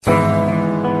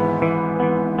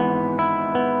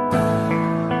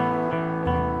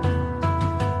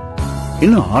En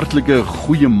 'n hartlike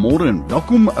goeiemôre en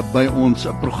welkom by ons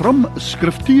program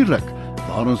Skriftuurlik,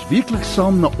 waar ons weekliks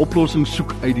saam na oplossings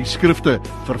soek uit die Skrifte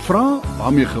vir vrae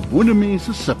waarmee gewone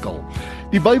mense sukkel.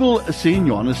 Die Bybel sê in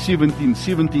Johannes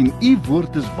 17:17, U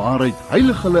woord is waarheid,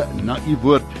 heilig hulle na U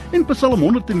woord. En Psalm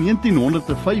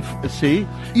 119:105 sê,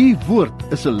 U woord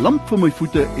is 'n lamp vir my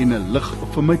voete en 'n lig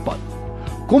vir my pad.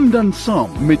 Kom dan saam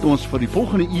met ons vir die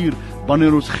volgende uur,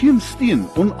 wanneer ons geen steen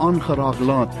onaangeraak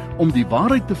laat, om die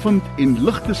waarheid te vind en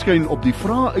lig te skyn op die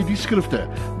vrae uit die Skrifte,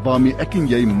 waarmee ek en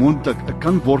jy moontlik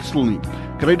kan worstel nie.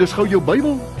 Kry dus gou jou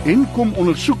Bybel en kom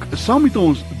ondersoek saam met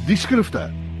ons die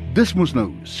Skrifte. Dis mos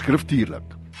nou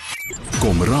Skriftuurlik.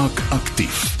 Kom raak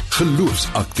aktief,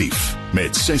 geloofsaktief,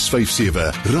 met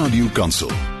 657 Radio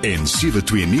Kansel en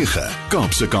 729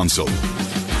 Kaapse Kansel.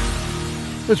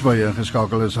 Dis by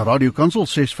ingeskakel is Radio Kansel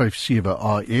 657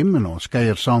 AM en ons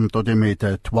kuier saam tot en met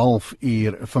 12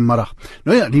 uur vanmiddag.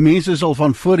 Nou ja, die mense is al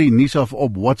van voor die nuus af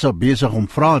op WhatsApp besig om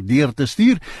vrae deur te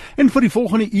stuur en vir die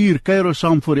volgende uur kuier ons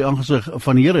saam voor die aangesig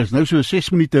van die Here. Is nou so 6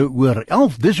 minute oor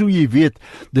 11. Dis hoe jy weet,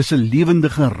 dis 'n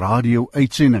lewendige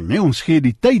radio-uitsending, né? Ons gee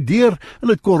die tyd deur en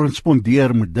dit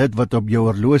korrespondeer met dit wat op jou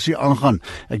horlosie aangaan.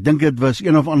 Ek dink dit was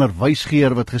een of ander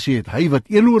wysgeer wat gesê het, hy wat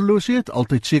een horlosie het,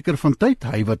 altyd seker van tyd,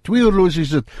 hy wat twee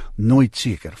horlosies het, nooit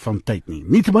seker van tyd nie.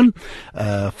 Nietemin,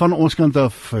 van ons kant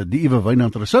af, die Ewe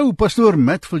Wynand Rousseau, pastoor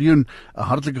Matt Viljoen, 'n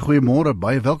hartlike goeiemôre,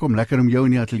 baie welkom, lekker om jou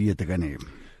in die ateljee te kan hê.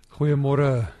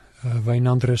 Goeiemôre,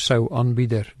 Wynand Rousseau,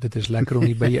 aanbieder, dit is lekker om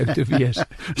hier by jou te wees.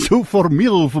 So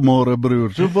formeel vanmôre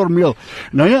broer, so formeel.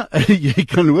 Nou ja, jy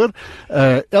kan hoor,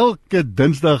 elke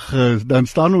Dinsdag dan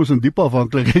staan ons in diep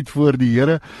afhanklikheid voor die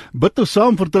Here. Bid ons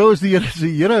saam, vertrou ons die Here, sê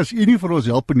Here, as U nie vir ons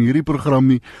help in hierdie program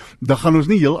nie, dan gaan ons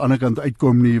nie heel aan die ander kant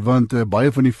uitkom nie, want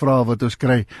baie van die vrae wat ons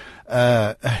kry,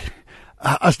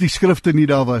 as die Skrifte nie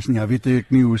daar was nie, weet ek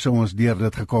nie hoe sou ons deur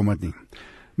dit gekom het nie.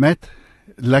 Matt,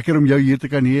 lekker om jou hier te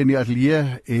kan hê in die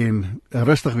ateljee en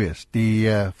rustig wees. Die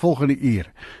volgende uur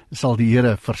sal die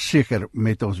Here verseker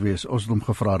met ons wees. Ons het hom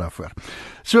gevra daarvoor.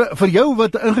 So vir jou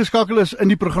wat ingeskakel is in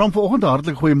die program vanoggend,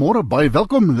 hartlik goeiemôre, baie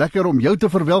welkom, lekker om jou te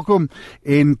verwelkom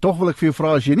en tog wil ek vir jou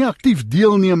vra, as jy nie aktief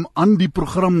deelneem aan die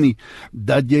program nie,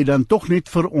 dat jy dan tog net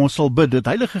vir ons sal bid, dat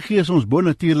Heilige Gees ons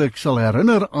bonatuurlik sal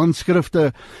herinner aan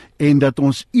Skrifte en dat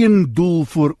ons een doel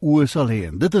voor oë sal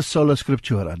hê. Dit is sola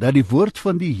scriptura, dat die woord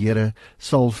van die Here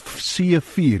sal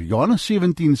seëvier. Johannes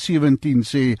 17:17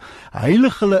 sê,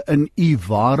 heilig hulle in U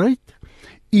waarheid,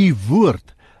 U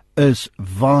woord is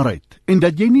waarheid. En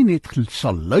dat jy nie net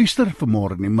sal luister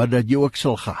vanmôre nie, maar dat jy ook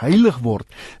sal geheilig word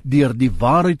deur die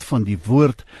waarheid van die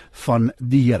woord van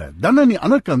die Here. Dan aan die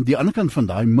ander kant van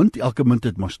daai munt, elke munt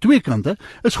het mos twee kante,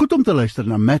 is goed om te luister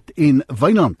na Matt en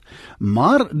Wynand.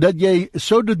 Maar dat jy,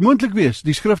 sou dit moontlik wees,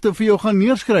 die Skrifte vir jou gaan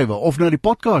neerskrywe, of na die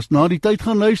podcast, na die tyd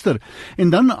gaan luister. En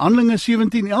dan Handelinge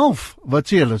 17:11, wat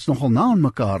sê hulle, is nogal na aan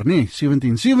mekaar, nee,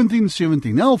 17:17,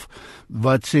 17:11,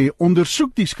 wat sê,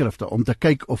 ondersoek die Skrifte, om te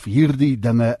kyk of hierdie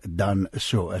dinge dan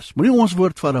so is. Moenie ons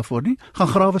woord vat daarvoor nie, gaan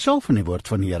grawe self in die woord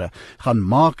van die Here, gaan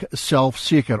maak self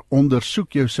seker,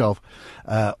 ondersoek jouself,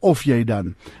 of jy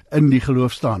dan in die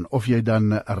geloof staan, of jy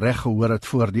dan reg gehoor het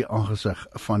voor die aangesig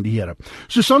van die Here.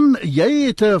 Susan, jy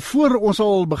het voor ons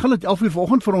al begin het 11 uur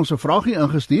vanoggend vir ons 'n vraagie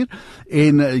ingestuur,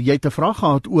 en jy het 'n vraag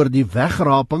gehad oor die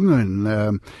wegraping,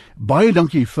 en baie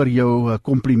dankie vir jou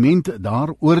kompliment daar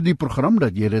oor die program,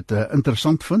 dat jy dit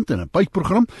interessant vind in 'n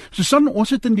bytprogram. Susan, ons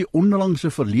het in die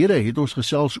onlangse verlede het ons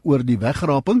gesels oor die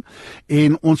wegraping,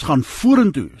 en ons gaan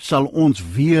vorentoe, sal ons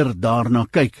weer daarna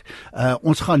kyk.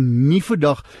 Ons gaan nie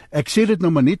vandag, ek sê dit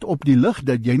nou maar net op die lig,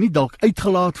 dat jy nie dalk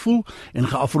uitgelaat voel en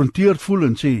geaffronteerd voel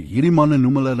en sê, hierdie manne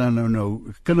noem hulle dan nou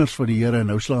kinders van die Here en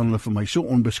nou slaan hulle vir my so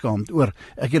onbeskaamd oor.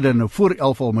 Ek het dan nou voor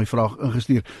 11 al my vraag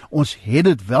ingestuur. Ons het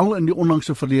dit wel in die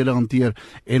onlangse verlede hanteer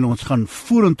en ons gaan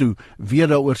vorentoe weer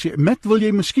daaroor sê. Matt, wil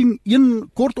jy miskien een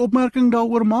kort opmerking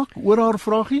daaroor maak, oor haar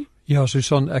vraagie? Ja,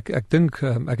 Susan, ek dink,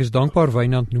 ek is dankbaar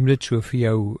Wynand noem dit so vir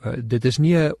jou, dit is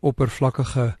nie 'n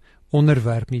oppervlakkige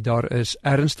onderwerp nie, daar is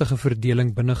ernstige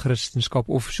verdeling binne Christendom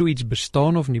of so iets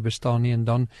bestaan of nie bestaan nie, en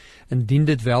dan, indien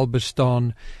dit wel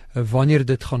bestaan, wanneer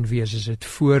dit gaan wees, is dit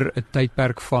voor 'n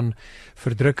tydperk van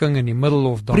verdrukking in die middel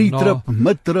of daarna, pre-trip,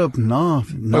 mid-trip, na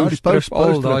die post-trip,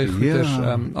 al daai goeders,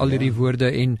 al hierdie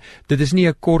woorde, en dit is nie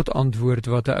 'n kort antwoord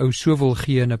wat 'n ou so wil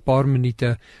gee in 'n paar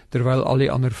minute, terwyl al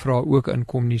die ander vrae ook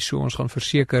inkom nie, so ons gaan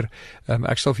verseker,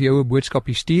 ek sal vir jou 'n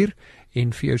boodskapie stuur,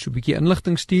 en vir jou so 'n bietjie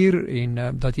inligting stuur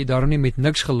en dat jy daarom nie met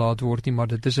niks gelaat word nie, maar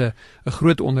dit is 'n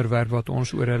groot onderwerp wat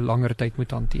ons oor 'n langer tyd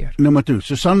moet hanteer. Nou maar toe,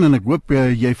 Susan, en ek hoop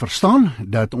jy verstaan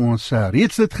dat ons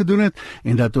reeds dit gedoen het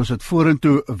en dat ons dit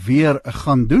vorentoe weer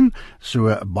gaan doen.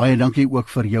 So baie dankie ook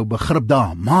vir jou begrip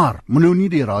daar. Maar moet nou nie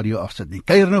die radio afsit nie.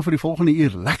 Kuier nou vir die volgende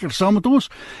uur lekker saam met ons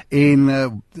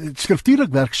en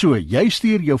skriftuurlik werk so. Jy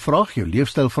stuur jou vraag, jou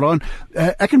leefstyl vrae.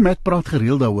 Ek en Matt praat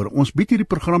gereeld daaroor. Ons bied hierdie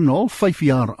program nou al 5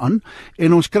 jaar aan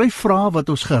en ons kry vrae wat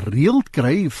ons gereeld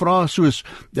kry, vrae soos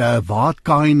waar het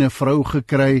Kain 'n vrou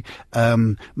gekry,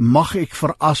 mag ek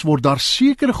veras word, daar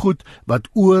sekere goed wat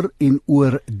oor en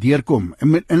oor deurkom.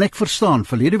 En ek verstaan,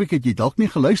 verlede week het jy dalk nie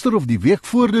geluister of die week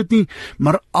voor dit nie,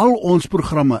 maar al ons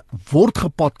programme word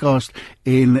gepodcast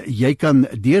en jy kan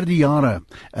deur die jare,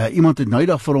 iemand het nou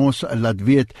dag vir ons laat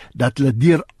weet dat hulle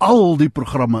deur al die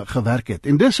programme gewerk het.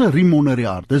 En dis 'n riem onder die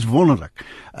hart, dis wonderlik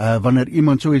wanneer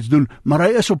iemand so iets doen, maar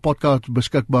hy is op podcast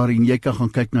beskikbaar en jy kan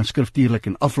gaan kyk na skriftuurlik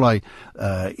en aflaai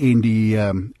en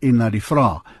na die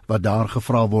vrae wat daar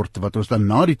gevra word, wat ons dan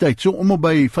na die tyd, so om op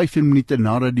by 15 minute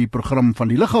nadat die program van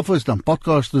die lig af is, dan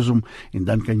podcast is om, en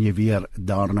dan kan jy weer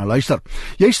daarna luister.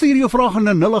 Jy stuur jou vrae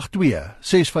na 082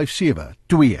 657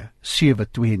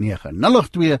 2729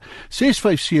 082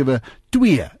 657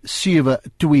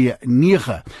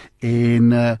 2729 en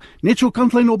net so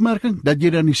kantlyn opmerking dat jy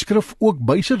dan die skrif ook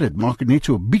bysit. Dit maak dit net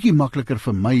so 'n bietjie makliker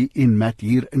vir my en Matt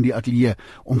hier in die ateljee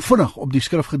om vinnig op die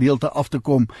skrifgedeelte af te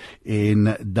kom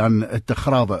en dan te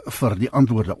grawe vir die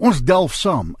antwoorde. Ons delf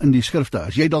saam in die skrifte.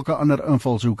 As jy dalk 'n ander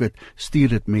invalshoek het, stuur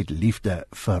dit met liefde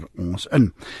vir ons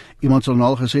in. Iemand sal nou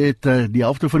al gesê het die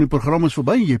helfte van die program is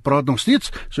verby. Jy praat nog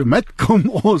steeds. So Matt, kom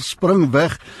ons spring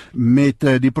weg met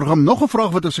die program. Nog 'n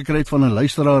vraag wat ons gekry het van 'n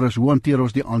luisteraar is: hoe hanteer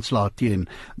ons die aanslae teen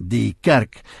die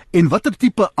kerk? En watter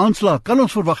tipe aanslae kan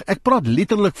ons verwag? Ek praat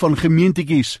letterlik van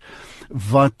gemeentetjies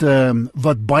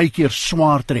wat baie keer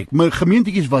swaar trek.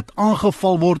 Gemeentetjies wat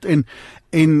aangeval word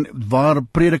en waar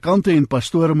predikante en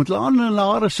pastore met hulle aan in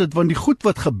hulle hare sit, want die goed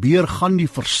wat gebeur gaan die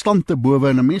verstand te bowe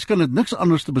en 'n mens kan dit niks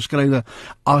anders te beskryf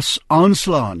as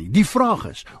aanslae nie. Die vraag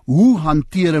is, hoe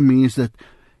hanteer 'n mens dit?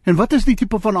 En wat is die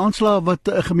tipe van aanslae wat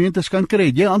 'n gemeente kan kry?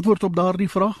 Het jy antwoord op daardie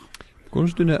vraag? Kom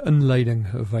ons doen 'n inleiding,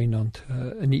 Wynand.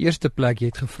 In die eerste plek, jy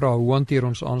het gevra, hoe hanteer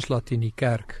ons aanslae teen die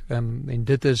kerk? En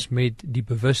dit is met die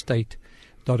bewustheid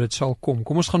dat dit sal kom.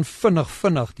 Kom ons gaan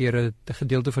vinnig deur 'n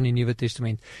gedeelte van die Nuwe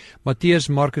Testament. Matteus,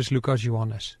 Markus, Lukas,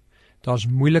 Johannes. Daar's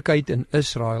moeilikheid in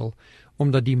Israel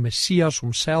omdat die Messias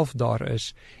homself daar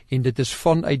is en dit is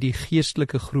vanuit die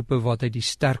geestelike groepe wat hy die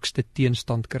sterkste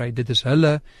teenstand kry. Dit is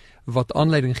hulle wat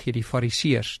aanleiding gee, die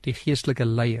fariseërs, die geestelike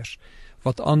leiers,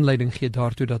 wat aanleiding gee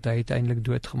daartoe dat hy uiteindelik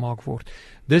doodgemaak word.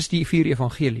 Dis die 4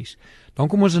 evangelies. Dan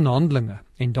kom ons in Handelinge,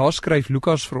 en daar skryf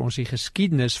Lukas vir ons die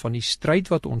geskiedenis van die stryd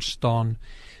wat ontstaan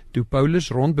toe Paulus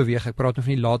rondbeweeg. Ek praat nou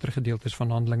van die later gedeeltes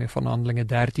van Handelinge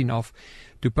 13 af,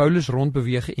 toe Paulus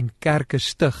rondbeweeg en kerke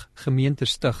stig, gemeente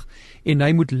stig, en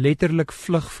hy moet letterlik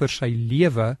vlug vir sy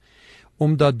lewe,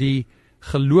 omdat die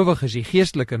gelowiges, die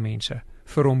geestelike mense,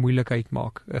 vir hom moeilikheid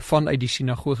maak, vanuit die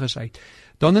sinagoges uit.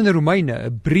 Dan in Romeine,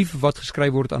 'n brief wat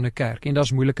geskryf word aan 'n kerk, en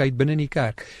daar's moeilikheid binne in die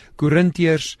kerk.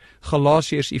 Korintiërs,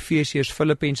 Galasiërs, Efesiërs,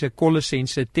 Filippense,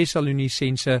 Kolossense,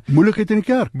 Tessalonisense. Moeilikheid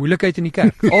in die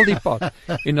kerk, al die pad.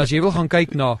 En as jy wil gaan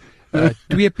kyk na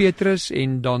 2 Petrus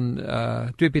en dan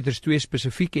 2 Petrus 2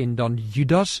 spesifiek en dan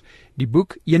Judas, die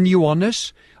boek, 1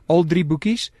 Johannes, al 3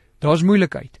 boekies, daar's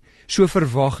moeilikheid. So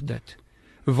verwag dit.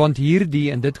 Want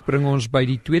hierdie, en dit bring ons by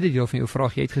die tweede deel van jou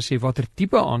vraag, jy het gesê, watter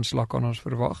tipe aanslag kan ons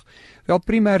verwag? Wel,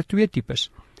 primêr 2 tipes.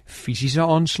 Fisiese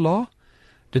aanslag,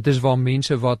 dit is waar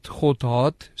mense wat God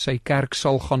haat, sy kerk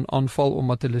sal gaan aanval,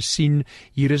 omdat hulle sien,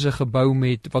 hier is 'n gebou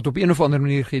met, wat op een of ander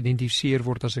manier geïdentifiseer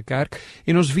word as 'n kerk,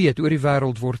 en ons weet, oor die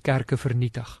wêreld word kerke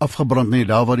vernietig. Afgebrand nie,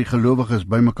 daar waar die gelowiges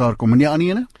bymekaar kom, en die ander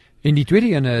ene? En die tweede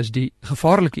ene is die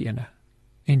gevaarlike ene.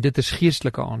 En dit is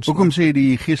geestelike aanslag. Hoekom sê jy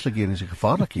die geestelike ene is die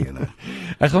gevaarlike ene?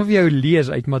 Ek gaan vir jou lees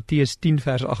uit Matteus 10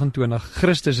 vers 28.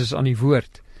 Christus is aan die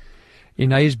woord.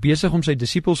 En hy is besig om sy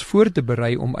disippels voor te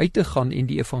berei om uit te gaan en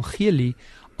die evangelie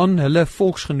aan hulle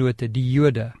volksgenote, die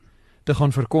Jode, te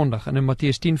gaan verkondig. En in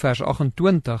Matteus 10 vers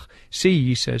 28 sê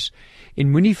Jesus,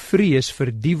 en moenie vrees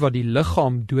vir die wat die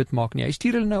liggaam doodmaak nie. Hy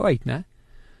stuur hulle nou uit, né?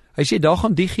 Hy sê, daar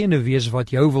gaan diegene wees wat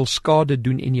jou wil skade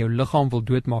doen en jou liggaam wil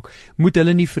doodmaak. Moet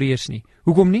hulle nie vrees nie.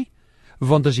 Hoekom nie?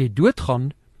 Want as jy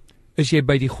doodgaan, is jy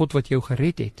by die God wat jou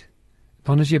gered het.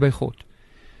 Dan is jy by God.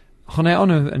 Gaan hy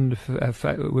aan in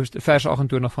vers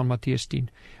 28 van Matteus 10.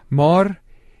 Maar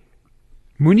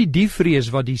moenie die vrees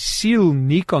wat die siel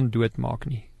nie kan doodmaak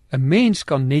nie. 'n Mens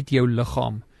kan net jou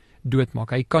liggaam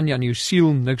doodmaak. Hy kan jy aan jou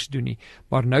siel niks doen nie.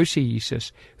 Maar nou sê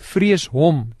Jesus, vrees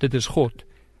hom, dit is God,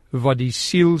 wat die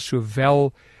siel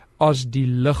sowel as die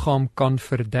liggaam kan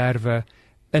verderwe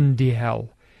in die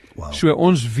hel. Wow. So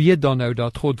ons weet dan nou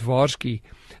dat God waarsku,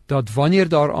 dat wanneer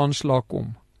daar aanslae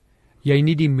kom, jy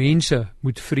nie die mense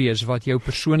moet vrees wat jou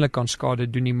persoonlik kan skade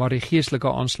doen nie, maar die geestelike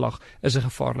aanslag is 'n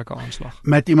gevaarlike aanslag.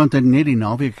 Met iemand het net die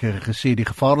naweek gesê, die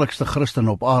gevaarlikste Christen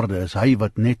op aarde is hy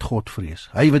wat net God vrees.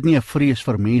 Hy wat nie 'n vrees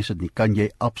vir mense nie, kan jy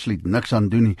absoluut niks aan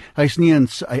doen nie. Hy's nie in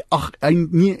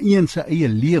sy eie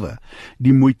lewe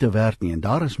die moeite werd nie, en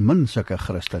daar is min sulke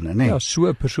Christene, né? Ja, so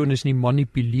 'n persoon is nie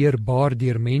manipuleerbaar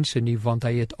deur mense nie, want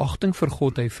hy het agting vir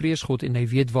God, hy vrees God en hy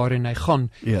weet waarheen hy gaan,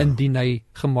 indien hy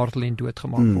gemartel en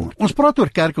doodgemaak word. Ons praat oor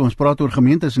kerke, ons praat oor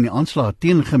gemeentes en die aanslae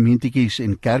teen gemeentetjies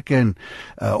en kerke, en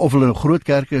of hulle groot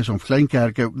kerke is of klein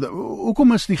kerke.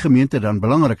 Hoekom is die gemeente dan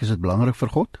belangrik? Is dit belangrik vir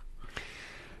God?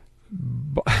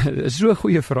 So 'n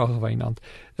goeie vraag, Wynand.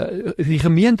 Die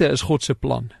gemeente is God se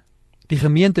plan. Die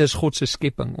gemeente is God se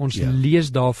skepping. Ons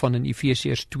lees daarvan in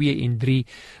Efesiërs 2 en 3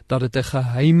 dat dit 'n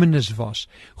geheimenis was.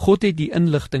 God het die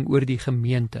inligting oor die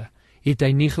gemeente, het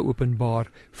hy nie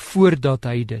geopenbaar voordat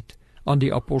hy dit aan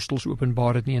die apostels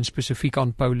openbaar het nie, en spesifiek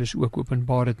aan Paulus ook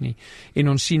openbaar het nie. En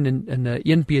ons sien in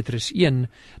 1 Petrus 1,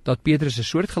 dat Petrus 'n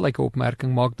soortgelyke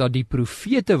opmerking maak, dat die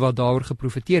profete wat daaroor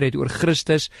geprofeteer het, oor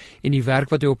Christus en die werk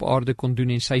wat hy op aarde kon doen,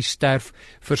 en sy sterf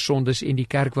vir sondes en die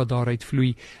kerk wat daaruit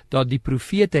vloei, dat die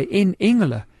profete en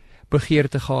engele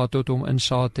begeerte gehad tot om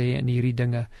insaag te hê in hierdie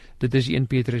dinge. Dit is 1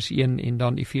 Petrus 1 en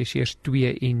dan Efesiërs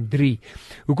 2 en 3.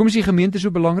 Hoekom is die gemeente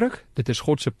so belangrik? Dit is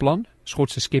God se plan, is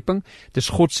God se skepping, dit is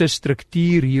God se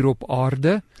struktuur hier op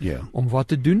aarde, om wat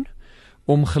te doen?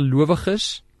 Om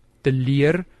gelowiges te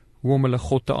leer hoe om hulle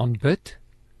God te aanbid,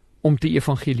 om te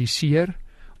evangeliseer,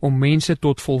 om mense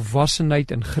tot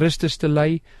volwassenheid in Christus te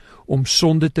lei, om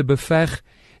sonde te beveg.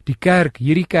 Die kerk,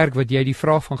 hierdie kerk wat jy die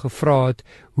vraag van gevra het,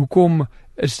 hoekom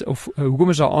is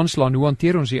daar aanslae en hoe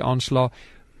hanteer ons die aanslae?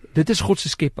 Dit is God se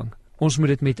skepping. Ons moet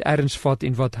dit met erns vat,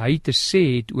 en wat hy te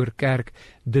sê het oor kerk,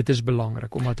 dit is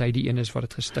belangrik, omdat hy die een is wat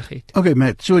dit gestig het. Okay,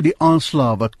 Matt, so die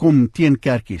aanslae wat kom teen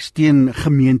kerkies, teen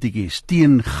gemeentetjies,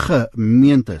 teen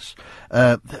gemeentes,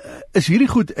 is hierdie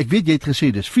goed, ek weet jy het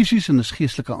gesê, dis fisies en dis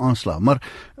geestelike aanslae, maar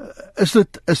is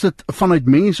dit vanuit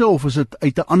mense, of is dit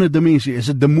uit 'n ander dimensie? Is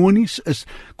dit demonies?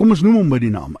 Kom ons noem hom by die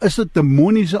naam. Is dit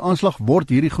demoniese aanslag? Word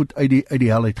hierdie goed uit die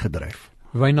hel uitgedryf?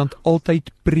 Wynand,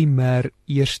 altyd primêr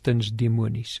eerstens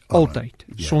demonies. Altyd,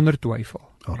 sonder twyfel.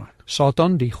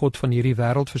 Satan, die god van hierdie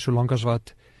wêreld, vir solank as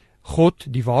wat God,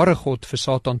 die ware God, vir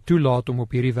Satan toelaat om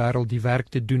op hierdie wêreld die werk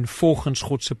te doen volgens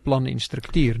God se plan en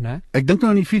struktuur, né? Ek dink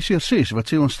nou aan Efesiërs 6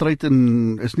 wat sê ons stryd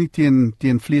is nie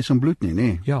teen vlees en bloed nie,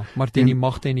 né? Ja, maar teen die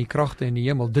magte en die kragte in die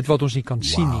hemel, dit wat ons nie kan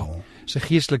sien nie. Dis 'n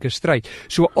geestelike stryd.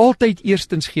 So altyd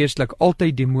eerstens geestelik,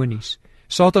 altyd demonies.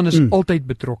 Satan is altyd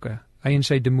betrokke, hy en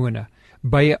sy demone,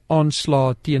 by 'n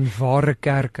aanslae teen ware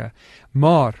kerke.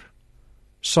 Maar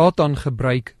Satan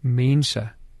gebruik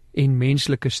mense en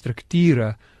menslike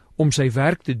strukture om sy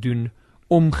werk te doen,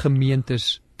 om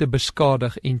gemeentes te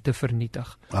beskadig en te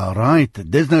vernietig.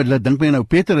 Alright, dis nou, dink my nou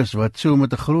Petrus wat so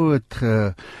met 'n groot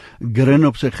grin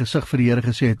op sy gesig vir die Here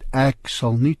gesê het, ek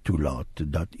sal nie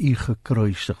toelaat dat u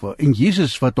gekruisig word. En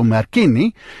Jesus wat hom herken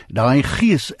nie, daai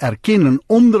gees erken en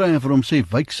omdraai en vir hom sê,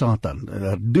 wyk Satan.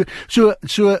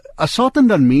 So as Satan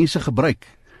dan mense gebruik,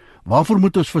 waarvoor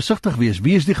moet ons versigtig wees?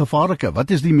 Wie is die gevaarlike?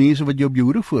 Wat is die mense wat jy op jou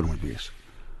hoede voor moet wees?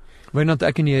 Wynand,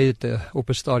 ek en jy het op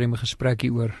 'n stadium 'n gesprek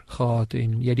hieroor gehad,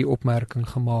 en jy het die opmerking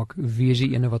gemaak, wie is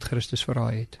die ene wat Christus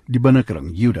verraai het? Die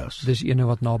binnekring, Judas. Dis ene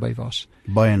wat naby was.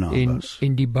 Baie naby was.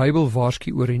 En die Bybel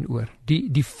waarsku oor en oor.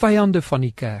 Die vyande van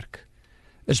die kerk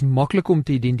is maklik om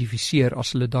te identifiseer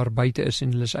as hulle daar buite is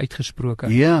en hulle is uitgesproke.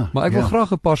 Maar ek wil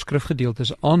graag 'n paar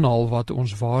skrifgedeeltes aanhaal wat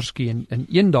ons waarsku, en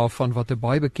een daarvan wat 'n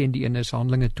baie bekende een is,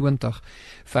 Handelinge 20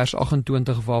 vers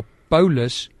 28, waar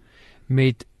Paulus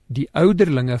met die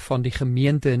ouderlinge van die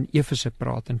gemeente in Efese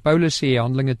praat. En Paulus sê,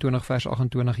 Handelinge 20 vers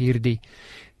 28 hierdie,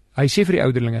 hy sê vir die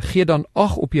ouderlinge, gee dan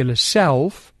ag op julle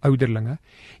self, ouderlinge,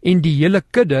 en die hele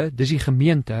kudde, dis die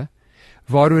gemeente,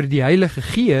 waaroor die Heilige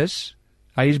Gees,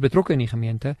 hy is betrokke in die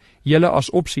gemeente, julle as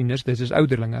opsieners, dit is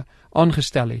ouderlinge,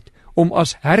 aangestel het, om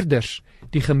as herders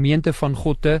die gemeente van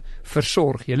God te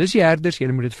versorg. Julle is die herders,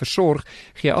 julle moet dit versorg,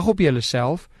 gee ag op julle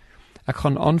self. Ek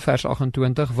gaan aan vers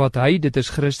 28, wat hy, dit is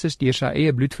Christus, deur sy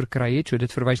eie bloed verkry het, so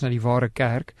dit verwys na die ware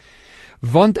kerk,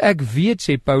 want ek weet,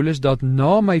 sê Paulus, dat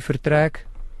na my vertrek,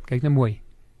 kyk nou mooi,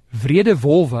 wrede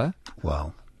wolwe,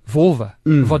 wolwe,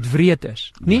 wat wreed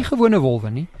is, nie gewone wolwe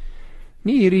nie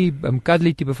hierdie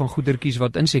cuddly tipe van goedertjies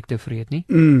wat insekte vreet nie,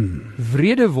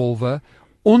 wrede wolwe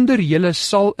onder julle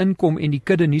sal inkom en die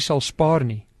kudde nie sal spaar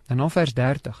nie. En dan vers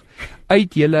 30,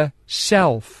 uit julle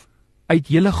self, uit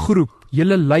julle groep,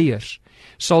 julle leiers,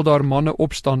 sal daar manne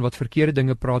opstaan wat verkeerde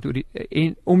dinge praat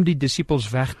om die disippels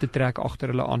weg te trek agter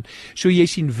hulle aan. So jy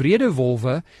sien wrede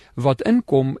wolwe wat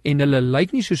inkom en hulle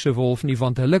lyk nie soos 'n wolf nie,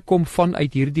 want hulle kom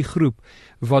vanuit hierdie groep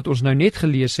wat ons nou net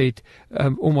gelees het,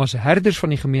 om as herders van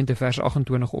die gemeente vers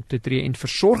 28 op te tree en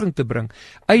versorging te bring.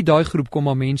 Uit daai groep kom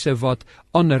maar mense wat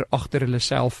ander agter hulle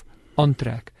self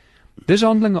aantrek. Dis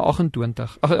Handelinge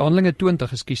 20, Handelinge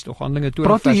 20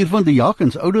 Praat jy hier van die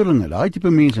diakens, ouderlinge, daai tipe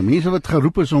mense wat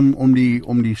geroep is om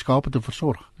die skape te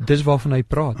versorg. Dis waarvan hy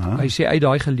praat. Hy sê uit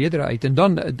daai geleedere uit. En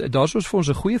dan, daar's ons vir ons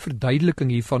 'n goeie verduideliking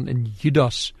hiervan in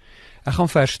Judas. Ek gaan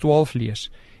vers 12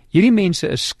 lees. Hierdie mense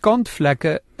is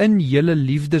skandvlekke in julle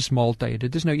liefdesmaaltye.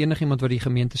 Dit is nou enigiemand wat die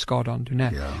gemeente skade aan doen, hè.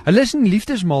 Ja. Hulle is in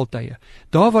liefdesmaaltye.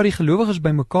 Daar waar die gelowiges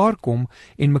by mekaar kom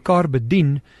en mekaar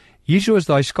bedien, hierso is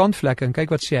daai skandvlekke, en kyk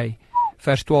wat sê hy,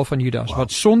 vers 12 van Judas,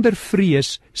 wat sonder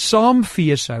vrees saam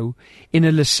fees hou en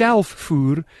hulle self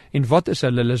voer, en wat is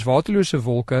hulle? Hulle is waterlose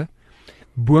wolke,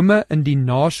 bome in die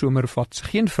nasomer wat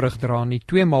geen vrug dra nie,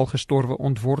 2 maal gestorwe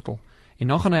ontwortel. En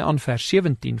dan gaan hy aan vers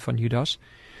 17 van Judas,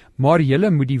 maar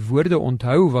julle moet die woorde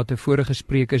onthou wat tevore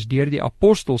gespreek is deur die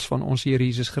apostels van ons Here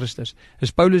Jesus Christus.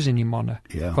 Dis Paulus en die manne,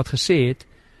 wat gesê het,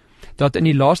 dat in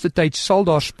die laaste tyd sal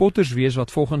daar spotters wees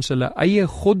wat volgens hulle eie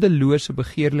goddelose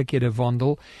begeerlikhede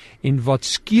wandel en wat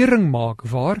skeuring maak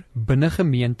waar binne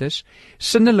gemeentes,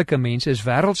 sinnelike mense is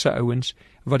wêreldse ouens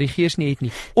wat die gees nie het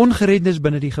nie, ongereddes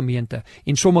binne die gemeente,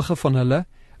 en sommige van hulle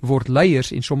word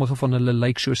leiers en sommige van hulle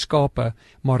lyk so skape,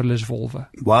 maar hulle is wolwe.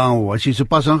 Wow, as jy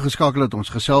sopas aangeskakel het, ons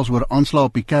gesels oor aanslae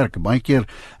op die kerk, baie keer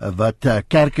wat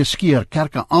kerke skeer,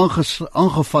 kerke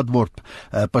aangevat word,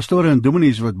 pastore en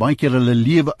dominees wat baie keer hulle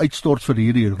lewe uitstort vir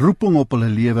hierdie roeping op hulle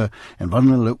lewe, en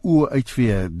wanneer hulle oë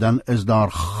uitvee, dan is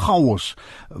daar chaos,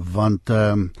 want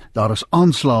daar is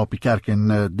aanslae op die kerk,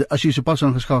 en as jy sopas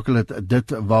aangeskakel het,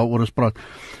 dit waaroor ons praat,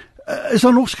 is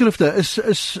daar nog skrifte?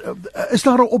 Is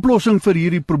daar 'n oplossing vir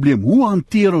hierdie probleem? Hoe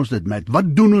hanteer ons dit met?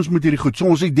 Wat doen ons met hierdie goed? So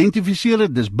ons identifiseer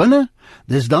dit, dis binne,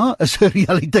 dis daar, is 'n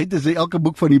realiteit, is in elke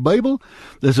boek van die Bybel.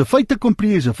 Dis 'n feit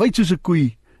accompli, is 'n feit soos 'n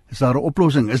koei. Is daar 'n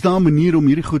oplossing? Is daar 'n manier om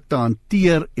hierdie goed te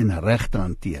hanteer en reg te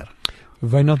hanteer?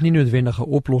 Wynand nie noodwendige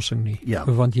oplossing nie,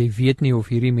 want jy weet nie of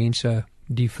hierdie mense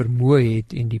die vermoë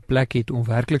het en die plek het om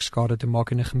werklik skade te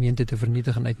maak en 'n gemeente te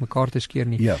vernietig en uitmekaar te skeer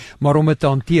nie, maar om dit te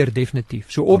hanteer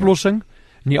definitief. So oplossing,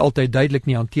 nie altyd duidelik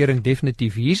nie, hantering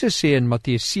definitief. Jesus sê in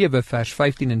Matteus 7 vers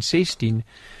 15 en 16,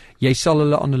 jy sal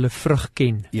hulle aan hulle vrug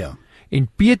ken. En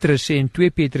Petrus sê in 2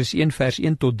 Petrus 1 vers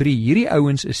 1 tot 3, hierdie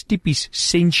ouens is tipies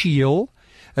sensueel,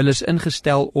 hulle is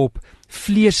ingestel op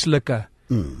vleeslike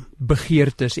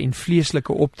begeertes en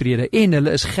vleeslike optrede, en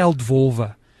hulle is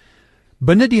geldwolwe.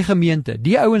 Binne die gemeente,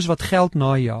 die ouens wat geld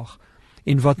najaag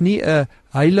en wat nie 'n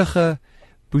heilige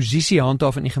posisie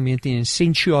handhaaf in die gemeente en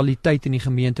sensualiteit in die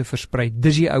gemeente versprei,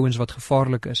 dis die ouens wat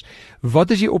gevaarlik is.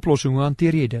 Wat is die oplossing? Hoe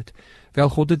hanteer jy dit? Wel,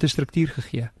 God het 'n struktuur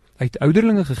gegee. Hy het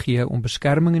ouderlinge gegee om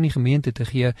beskerming in die gemeente te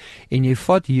gee, en jy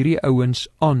vat hierdie ouens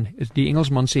aan. Die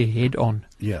Engelsman sê head on.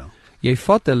 Jy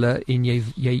vat hulle en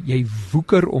jy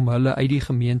woeker om hulle uit die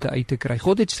gemeente uit te kry.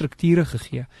 God het strukture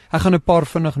gegee. Ek gaan 'n paar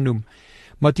vinnig noem.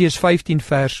 Matteus 15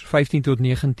 vers 15 tot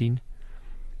 19.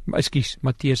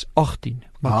 Matteus 18.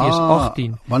 Matteus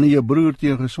 18. Wanneer jou broer teen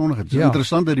jou gesondig het. Dit is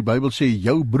interessant dat die Bybel sê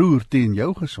jou broer teen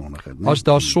jou gesondig het. As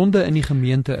daar sonde in die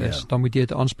gemeente is, dan moet jy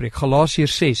dit aanspreek.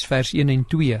 Galasiërs 6 vers 1 en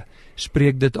 2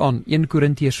 spreek dit aan. 1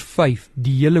 Korintiërs 5,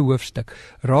 die hele hoofstuk,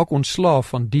 raak ontslaaf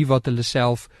van die wat hulle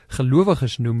self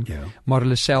gelowiges noem, maar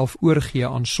hulle self oorgee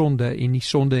aan sonde, en die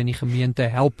sonde in die gemeente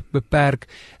help beperk,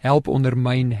 help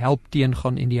ondermyn, help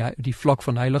teengaan en die vlak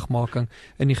van heiligmaking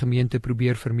in die gemeente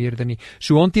probeer vermeerder nie.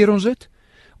 So hanteer ons dit?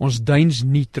 Ons duins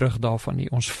nie terug daarvan nie,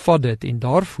 ons vat dit, en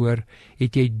daarvoor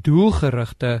het jy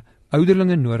doelgerigte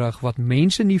ouderlinge nodig, wat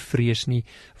mense nie vrees nie,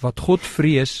 wat God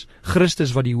vrees,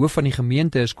 Christus wat die hoof van die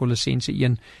gemeente is, Kolossense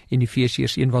 1 en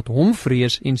Efesiërs 1, wat hom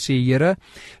vrees en sê, Here,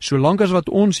 solank as wat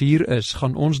ons hier is,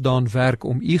 gaan ons daan werk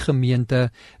om u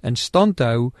gemeente in stand te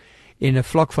hou en 'n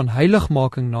vlak van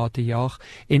heiligmaking na te jaag,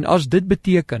 en as dit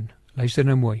beteken, luister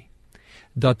nou mooi,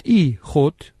 dat u,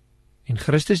 God, en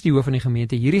Christus die hoof van die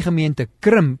gemeente, hierdie gemeente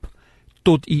krimp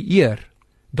tot u eer,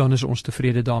 dan is ons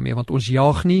tevrede daarmee, want ons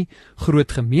jaag nie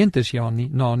groot gemeentes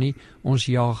nie, ons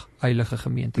jaag heilige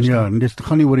gemeentes. Ja, en dit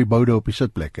gaan nie oor die boude op die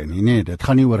sitplekke nie, nee, dit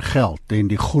gaan nie oor geld en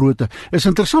die grootte. Is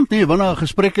interessant nie, wanneer 'n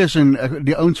gesprek is en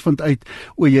die ouens vind uit,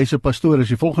 o, jy's 'n pastoor, is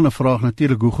die volgende vraag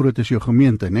natuurlik, hoe groot is jou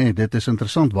gemeente, nee, dit is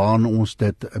interessant waaraan ons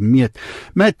dit meet.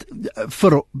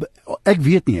 Ek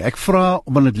weet nie, ek vra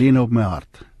want dit lê nou op my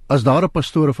hart. As daar 'n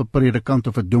pastoor of 'n predikant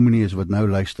of 'n dominee is wat nou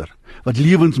luister, wat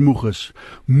lewensmoeg is,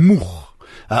 moeg.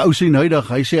 'n Ou sien hydag,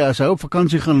 hy sê as hy op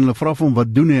vakansie gaan en hulle vra hom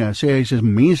wat doen hy sê hy's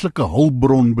 'n menslike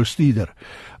hulpbron bestuurder.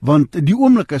 Want die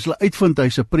oomblik as hulle uitvind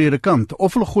hy's 'n predikant,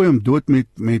 of hulle gooi hom dood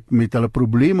met hulle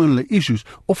probleme en hulle issues,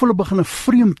 of hulle begin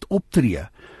vreemd optree.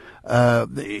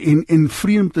 En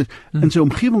vreemd in sy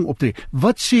omgewing optree.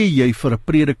 Wat sê jy vir 'n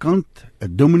predikant,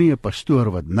 'n dominee, 'n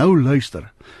pastoor wat nou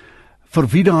luister, vir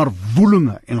wie daar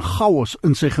woelinge en chaos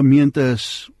in sy gemeente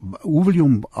is? Hoe wil jy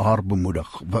hom haar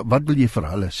bemoedig? Wat wil jy vir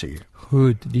hulle sê?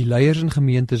 Goed, die leiers in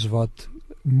gemeentes wat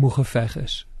moeg geveg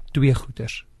is, twee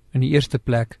goeters. In die eerste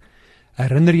plek,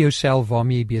 herinner jouself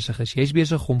waarmee jy besig is. Jy is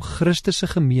besig om Christus se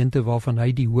gemeente waarvan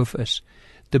hy die hoof is,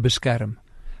 te beskerm.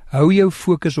 Hou jou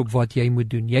fokus op wat jy moet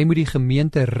doen. Jy moet die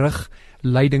gemeente rig,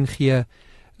 leiding gee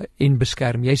en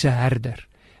beskerm. Jy's 'n herder.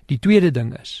 Die tweede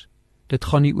ding is, dit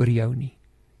gaan nie oor jou nie.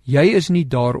 Jy is nie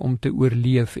daar om te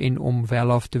oorleef en om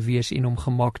welaf te wees en om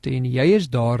gemak te hê nie. Jy is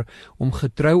daar om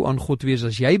getrou aan God te wees.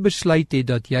 As jy besluit het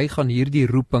dat jy gaan hierdie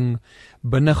roeping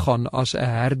binnegaan as 'n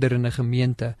herder in 'n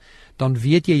gemeente, dan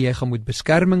weet jy gaan moet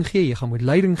beskerming gee, jy gaan moet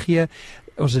leiding gee.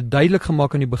 Ons het duidelik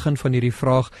gemaak aan die begin van hierdie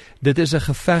vraag, dit is 'n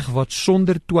geveg wat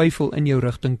sonder twyfel in jou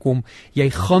rigting kom. Jy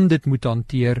gaan dit moet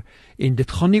hanteer en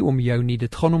dit gaan nie om jou nie,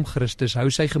 dit gaan om Christus. Hou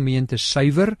sy gemeente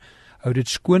suiwer, hou dit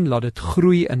skoon, laat dit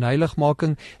groei in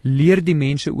heiligmaking, leer die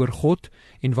mense oor God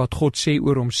en wat God sê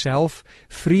oor homself,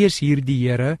 vrees hierdie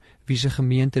Here, wie se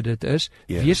gemeente dit is,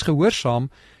 wees gehoorsaam,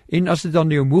 en as dit dan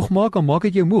jou moeg maak, dan maak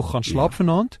dit jou moeg, gaan slaap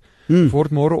vanaand,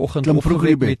 word môreoggend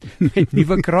opgewek met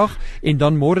nuwe krag, en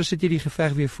dan môre sit jy die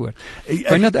geveg weer voort.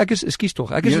 Ek is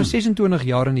 26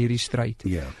 jaar in hierdie stryd.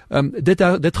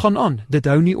 Dit gaan aan, dit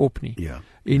hou nie op nie,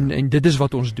 en dit is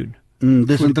wat ons doen.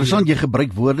 Dis interessant, jy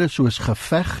gebruik woorde soos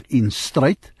geveg en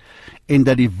stryd, en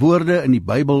dat die woorde in die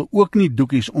Bybel ook nie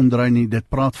doekies omdraai nie, dit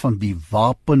praat van die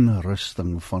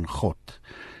wapenrusting van God.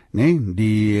 Nee,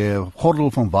 die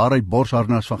gordel van waarheid,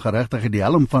 borsharnas van geregtigheid, die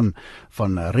helm van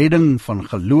redding, van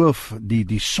geloof,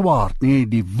 die swaard, nee,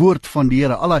 die woord van die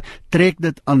Here, allei, trek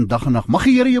dit aan dag en nag. Mag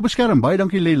die Here jou beskerm. Baie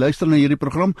dankie, luister na hierdie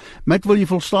program. Met, wil jy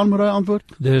volstaan met daai antwoord?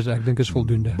 Ek dink is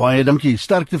voldoende. Baie dankie,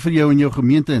 sterkte vir jou en jou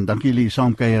gemeente, en dankie julle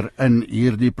saamkuier in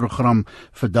hierdie program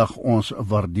vandag. Ons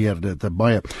waardeer dit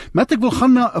baie. Met, ek wil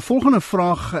gaan na 'n volgende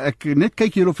vraag. Ek net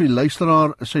kyk hier of die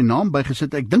luisteraar sy naam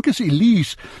bygesit. Ek dink is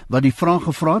Elise wat die vraag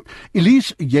gevra het.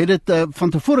 Elise, jy het dit van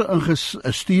tevore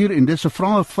ingestuur, en dis 'n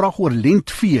vraag oor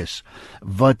lentfees,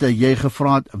 wat jy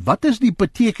gevra het, wat is die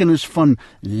betekenis van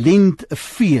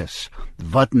lentfees,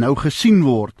 wat nou gesien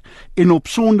word, en op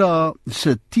Sondag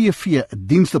se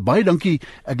TV-dienste. Baie dankie,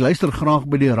 ek luister graag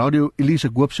by die radio. Elise,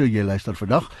 ek hoop so jy luister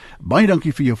vandag. Baie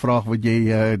dankie vir jou vraag, wat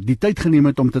jy die tyd geneem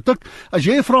het om te tik. As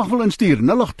jy 'n vraag wil instuur,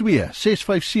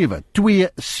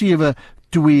 082-657-2729.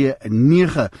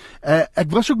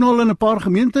 Ek was ook nou al in 'n paar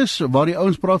gemeentes waar die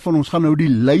ouens praat van ons gaan nou die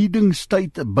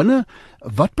lydenstyd binne.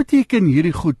 Wat beteken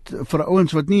hierdie goed vir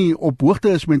ouens wat nie op hoogte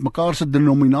is met mekaar se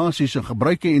denominasies en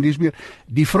gebruike en dis meer?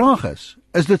 Die vraag is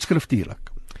dit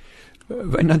skriftuurlik?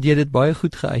 Want jy dit baie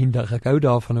goed geëindig. Ek hou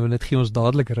daarvan, want dit gee ons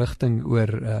dadelik rigting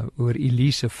oor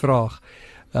Elise se vraag.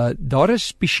 Daar is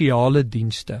spesiale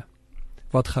dienste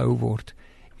wat gehou word.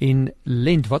 En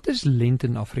lent, wat is lent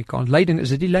in Afrikaans? Leiding, is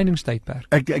dit die lydingstydperk?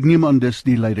 Ek neem aan dis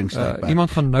die lydingstydperk.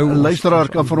 Iemand gaan nou 'n luisteraar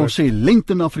kan vir ons sê lent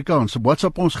in Afrikaans.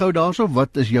 WhatsApp ons gou daarso,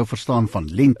 wat is jou verstaan van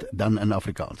lent dan in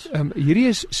Afrikaans? Hierdie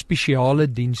is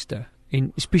spesiale dienste,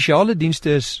 en spesiale dienste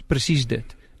is presies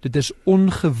dit. Dit is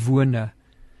ongewone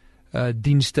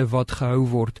dienste wat gehou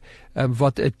word,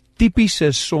 wat 'n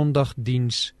tipiese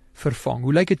Sondagdiens vervang.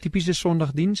 Hoe lyk 'n tipiese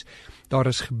Sondagdiens? Daar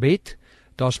is gebed,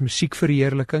 daar's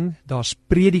musiekverheerliking, daar's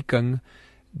prediking,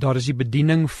 daar is die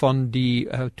bediening van die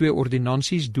twee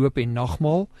ordinansies, doop en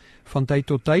nagmaal, van tyd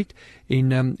tot tyd,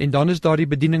 en dan is daar die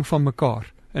bediening van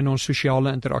mekaar, in ons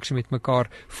sosiale interaksie met mekaar,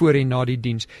 voor en na die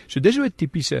diens. So dis hoe 'n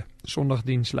tipiese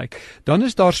Sondagdiens lyk. Dan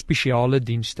is daar spesiale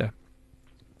dienste,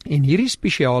 en hierdie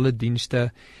spesiale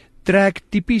dienste trek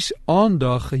tipies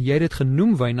aandag, jy het dit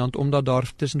genoem, Wynand, omdat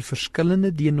daar tussen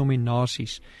verskillende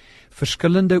denominasies,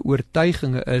 verskillende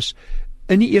oortuigings is,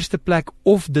 in die eerste plek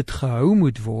of dit gehou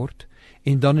moet word,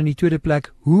 en dan in die tweede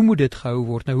plek, hoe moet dit gehou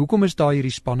word? Nou, hoekom is daar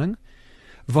hierdie spanning?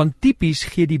 Want tipies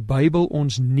gee die Bybel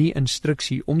ons nie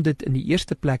instruksie om dit in die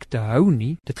eerste plek te hou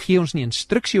nie, dit gee ons nie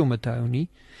instruksie om dit te hou nie,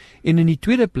 en in die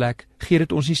tweede plek gee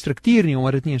dit ons nie struktuur nie,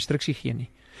 omdat dit nie instruksie gee nie.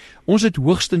 Ons het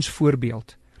hoogstens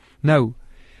voorbeeld. Nou,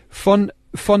 van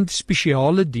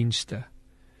spesiale dienste,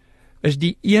 is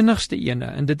die enigste ene,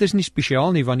 en dit is nie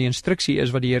spesiaal nie, want die instruksie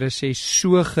is wat die Here sê,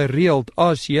 so gereeld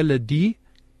as julle die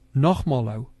nagmaal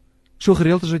hou. so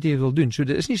gereeld as wat jy wil doen. So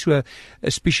dit is nie so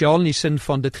spesiaal in die sin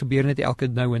van dit gebeur net elke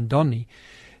nou en dan nie.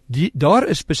 Daar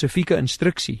is spesifieke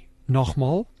instruksie,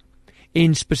 nagmaal,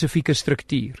 en spesifieke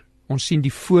struktuur. Ons sien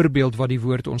die voorbeeld wat die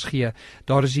woord ons gee.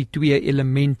 Daar is die 2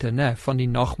 elemente, van die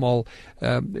nagmaal,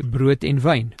 brood en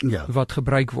wyn, wat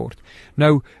gebruik word.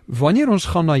 Nou, wanneer ons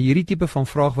gaan na hierdie tipe van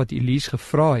vraag wat Elise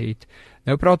gevra het,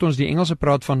 nou praat ons, die Engelse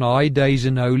praat van high days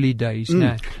en holy days,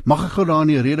 Mag ek gou daar in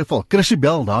die rede val? Chrissy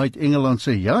Bell, daar uit Engeland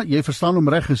sê, ja, jy verstaan hom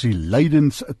reg, is die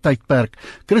lydenstydperk.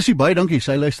 Chrissy, baie dankie,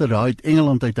 sy luister daar uit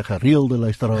Engeland uit 'n gereelde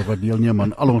luisteraar wat deelneem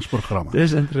aan al ons programme.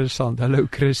 Dis interessant, hallo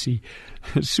Chrissy.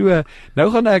 So,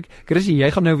 nou gaan ek, Chrissy,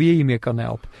 jy gaan nou weer hiermee kan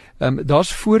help.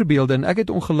 Daar's voorbeelde, en ek het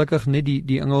ongelukkig net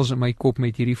die Engels in my kop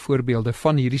met hierdie voorbeelde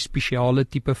van hierdie spesiale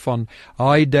tipe van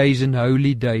high days en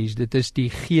holy days. Dit is die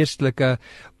geestelike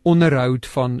onderhoud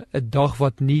van 'n dag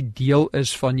wat nie deel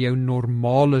is van jou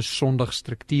normale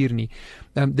Sondagstruktuur nie.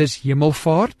 Dis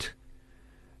hemelvaart,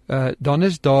 dan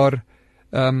is daar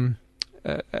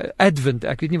Advent,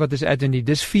 ek weet nie wat is Advent nie,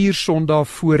 dis 4 Sondae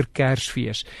voor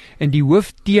Kersfees. En die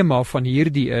hooftema van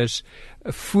hierdie is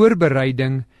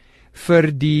voorbereiding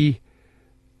vir die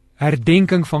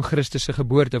herdenking van Christus se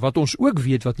geboorte, wat ons ook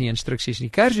weet wat nie instruksies nie.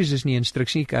 Kersfees is nie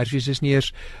instruksie nie, Kersfees is nie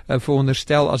eers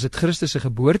veronderstel, as dit Christus se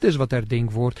geboorte is wat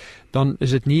herdenk word, dan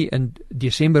is dit nie in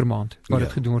Desember maand wat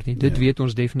dit gedoen word nie. Dit weet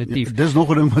ons definitief. Dis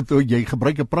nog 'n ding wat jy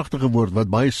gebruik 'n pragtige woord wat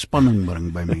baie spanning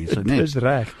bring by mense, né? Dis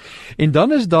reg. En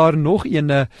dan is daar nog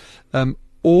 'n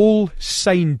All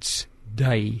Saints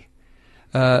Day.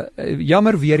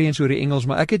 Jammer weer eens oor die Engels,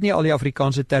 maar ek het nie al die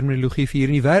Afrikaanse terminologie vir hier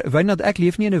nie. Want ek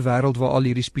leef nie in 'n wêreld waar al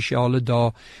hierdie spesiale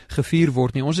dae gevier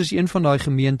word nie. Ons is een van daai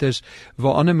gemeentes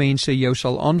waar ander mense jou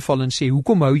sal aanval en sê,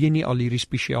 hoekom hou jy nie al hierdie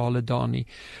spesiale dae nie?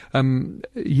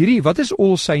 Wat is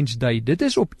All Saints Day? Dit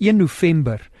is op 1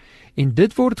 November. En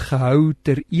dit word gehou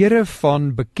ter ere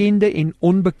van bekende en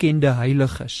onbekende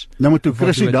heiliges. Nou moet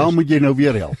Chrissy, daar moet jy nou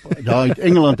weer help. Daar uit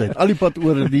Engeland uit, al die pad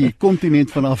oor die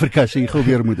kontinent van Afrika, sê jy gou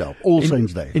weer moet help. All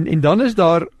Saints Day. En dan is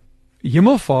daar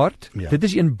hemelvaart. Dit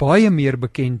is een baie meer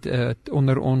bekend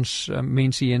onder ons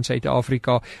mense hier in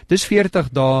Suid-Afrika. Dis 40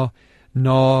 dae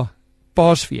na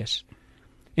Paasfees.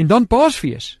 En dan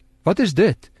Paasfees. Wat is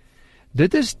dit?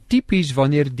 Dit is tipies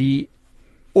wanneer die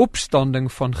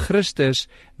opstanding van Christus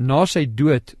na sy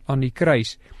dood aan die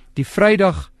kruis, die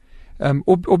Vrydag,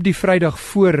 op die Vrydag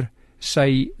voor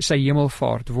sy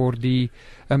hemelvaart word die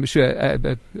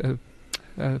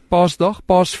Paasdag,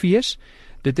 Paasfees.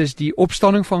 Dit is die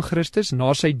opstanding van Christus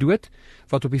na sy dood,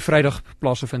 wat op die Vrydag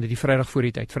plaasgevind het, die Vrydag voor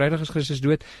die tyd. Vrydag is Christus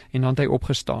dood en dan het hy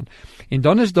opgestaan. En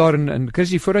dan is daar in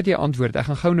Christus, voordat jy antwoord, ek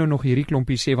gaan gou nou nog hierdie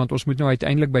klompie sê, want ons moet nou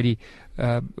uiteindelik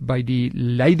by die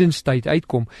lydenstyd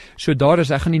uitkom. So daar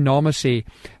is, ek gaan die name sê,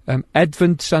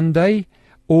 Advent Sunday,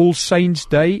 All Saints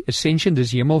Day, Ascension,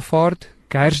 dis hemelvaart,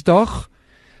 Kersdag,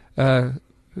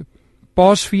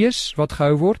 Paasfees wat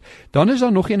gehou word, dan is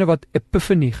daar nog een wat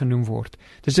Epiphany genoem word.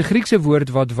 Dis 'n Griekse woord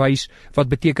wat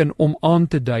beteken om aan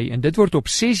te dui, en dit word op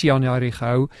 6 Januarie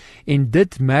gehou, en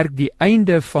dit merk die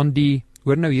einde van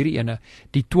hoor nou hierdie ene,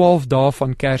 die 12 dae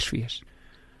van Kersfees.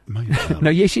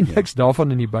 Nou jy sien niks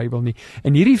daarvan in die Bybel nie.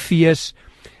 En hierdie fees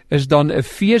is dan 'n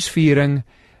feesviering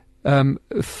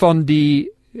van die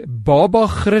Baba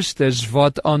Christus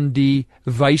wat aan die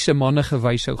wyse manne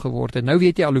gewys sou geword het. Nou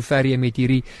weet jy al hoe ver jy met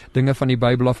hierdie dinge van die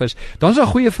Bybel af is. Dan is daar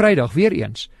Goeie Vrydag, weer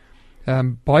eens.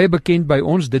 Baie bekend by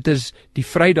ons, dit is die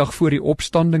Vrydag voor die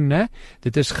opstanding, né?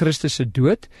 Dit is Christus se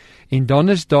dood. En dan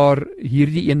is daar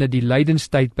hierdie ene, die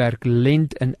lydenstydperk,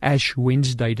 LENT en Ash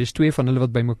Wednesday. Dis 2 van hulle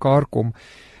wat by mekaar kom.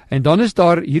 En dan is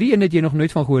daar, hierdie ene het jy nog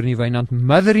nooit van gehoor nie, Wynand,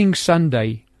 Mothering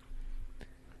Sunday.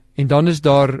 En dan is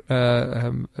daar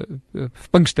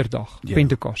Pinksterdag,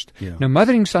 Pentekost. Nou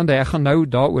Mothering Sunday, ek gaan nou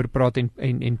daaroor praat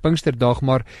en Pinksterdag,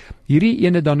 maar hierdie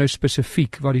ene dan nou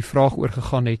spesifiek wat die vraag oor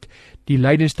gegaan het, die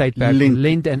lydenstydperk,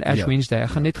 Lent en Ash Wednesday. Ek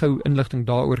gaan net gou inligting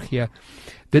daaroor gee.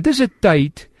 Dit is 'n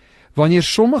tyd wanneer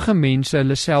sommige mense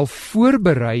hulle self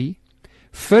voorberei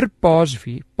vir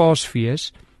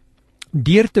Paasfees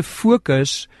deur te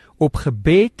fokus op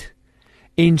gebed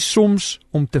en soms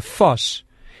om te vas.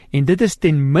 En dit is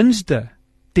ten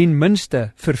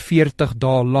minste vir 40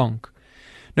 dae lank.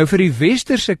 Nou vir die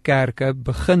westerse kerke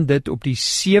begin dit op die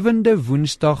 7de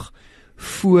Woensdag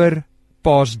voor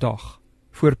Paasdag,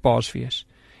 voor Paasfees.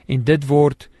 En dit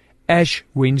word Ash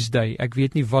Wednesday. Ek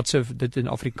weet nie wat dit in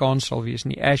Afrikaans sal wees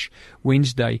nie, Ash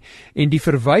Wednesday. En die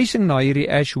verwysing na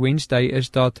hierdie Ash Wednesday is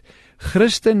dat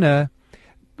Christene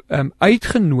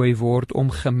uitgenooi word om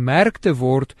gemerk te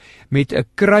word met 'n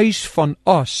kruis van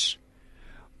as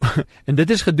En dit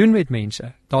is gedoen met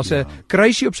mense. Daar's 'n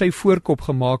kruisie op sy voorkop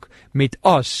gemaak met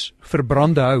as,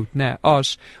 verbrande hout,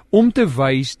 as, om te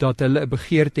wys dat hulle 'n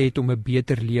begeerte het om 'n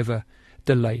beter lewe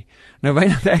te lei. Nou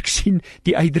Wynand, ek sien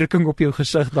die uitdrukking op jou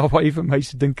gesig daar waar jy vir my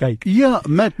se ding kyk. Ja,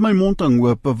 met my mond aan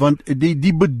oop, want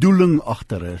die bedoeling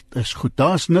agter is goed.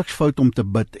 Daar's niks fout om te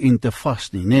bid en te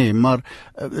vas nie, maar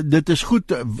dit is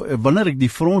goed wanneer ek die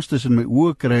frons tussen my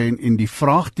oë kry en die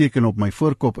vraagteken op my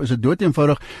voorkop, is dit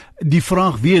doeteenvoudig die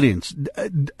vraag weer eens.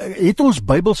 Het ons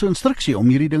Bybelse instruksie om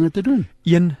hierdie dinge te doen?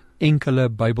 Een enkele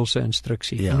Bybelse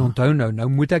instruksie. En onthou nou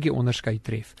moet ek die onderskeid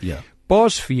tref. Ja.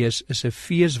 Paasfees is 'n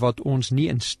fees wat ons nie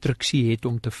instruksie het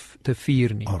om te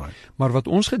vier nie. Alright. Maar wat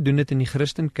ons gedoen het in die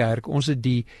Christenkerk, ons het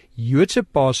die Joodse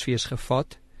Paasfees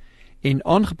gevat en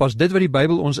aangepas, dit wat die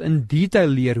Bybel ons in detail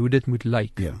leer hoe dit moet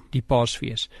lyk, die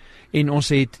Paasfees. En ons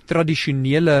het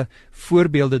tradisionele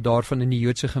voorbeelde daarvan in die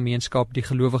Joodse gemeenskap, die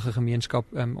gelowige gemeenskap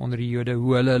onder die Jode,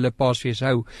 hoe hulle Paasfees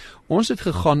hou. Ons het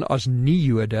gegaan as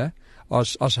nie-Jode,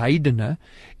 as heidene,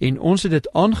 en ons het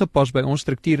dit aangepas by ons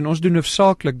struktuur, en ons doen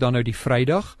hoofsaaklik dan nou die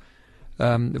Vrydag,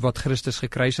 wat Christus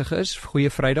gekruisig is, Goeie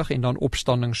Vrydag, en dan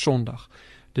Opstanding Sondag.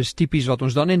 Dis tipies wat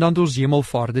ons dan, en dan ons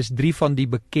Hemelvaart, dis 3 van die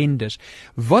bekendes.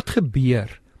 Wat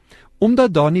gebeur?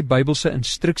 Omdat daar nie Bybelse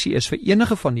instruksie is vir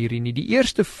enige van hierdie nie, die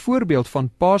eerste voorbeeld van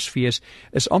Paasfees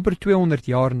is amper 200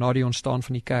 jaar na die ontstaan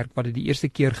van die kerk, wat dit die eerste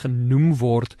keer genoem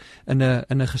word in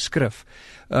 'n geskrif.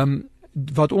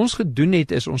 Wat ons gedoen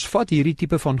het is, ons vat hierdie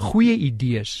tipe van goeie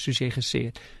idees, soos jy gesê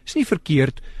het. Is nie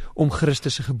verkeerd om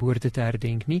Christus se geboorte te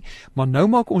herdenk nie, maar nou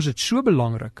maak ons dit so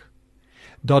belangrik,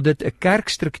 dat dit 'n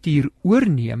kerkstruktuur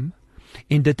oorneem,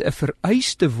 en dit 'n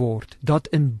vereiste word, dat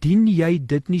indien jy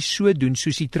dit nie so doen,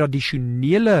 soos die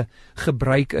tradisionele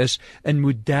gebruik is, in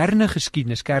moderne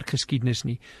geskiedenis, kerkgeskiedenis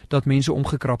nie, dat mense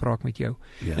omgekrap raak met jou.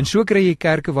 Ja. En so kry jy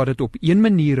kerke wat dit op een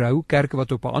manier hou, kerke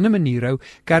wat op 'n ander manier hou,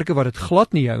 kerke wat dit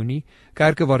glad nie hou nie,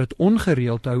 kerke wat dit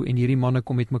ongereeld hou, en hierdie manne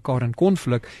kom met mekaar in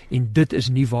konflik, en dit is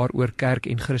nie waaroor kerk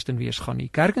en Christenwees gaan nie.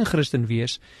 Kerk en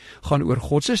Christenwees gaan oor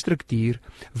God se struktuur,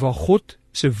 waar God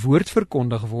se woord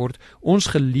verkondig word, ons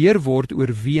geleer word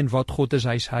oor wie en wat God is.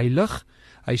 Hy is heilig,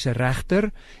 hy is 'n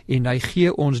regter, en hy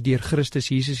gee ons deur Christus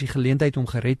Jesus die geleentheid om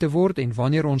gered te word, en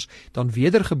wanneer ons dan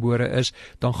wedergebore is,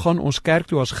 dan gaan ons kerk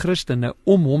toe as Christene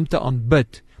om hom te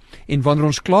aanbid, en wanneer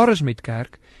ons klaar is met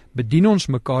kerk, bedien ons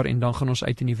mekaar, en dan gaan ons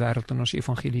uit in die wêreld en ons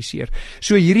evangeliseer.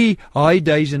 So hierdie high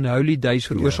days en holy days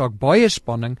veroorsaak baie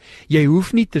spanning. Jy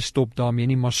hoef nie te stop daarmee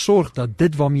nie, maar sorg dat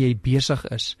dit waarmee jy besig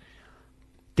is,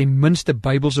 ten minste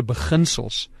Bybelse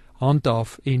beginsels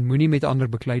handhaaf, en moenie met ander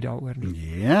beklei daaroor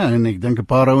nie. Ja, en ek dink 'n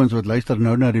paar ouens wat luister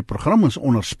nou na die program is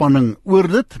onder spanning oor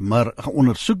dit, maar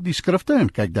ondersoek die skrifte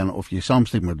en kyk dan of jy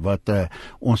saamstem met wat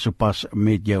ons sopas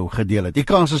met jou gedeel het. Die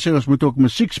kans sê ons moet ook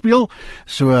musiek speel,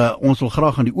 so ons wil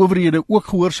graag aan die owerhede ook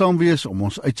gehoorsaam wees om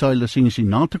ons uitsaai lisensie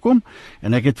na te kom,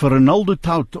 en ek het vir Ronaldo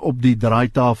Tout op die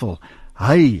draaitafel.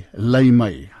 Hy lei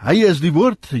my. Hy is die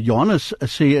woord. Johannes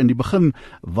sê in die begin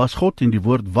was God, en die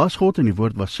woord was God, en die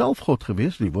woord was self God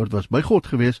gewees, en die woord was by God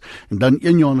gewees, en dan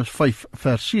 1 Johannes 5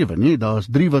 vers 7, nee, daar is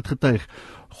 3 wat getuig.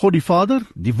 God die Vader,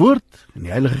 die woord, en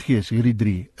die Heilige Gees, hierdie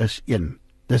 3 is 1.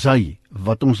 Dis hy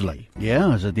wat ons lei.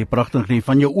 Ja, is dit nie pragtig nie?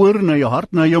 Van jou oor na jou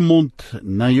hart, na jou mond,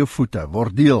 na jou voete,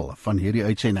 word deel van hierdie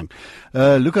uitsending.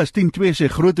 Lukas 10:2 sê,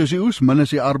 groot is die oes, min is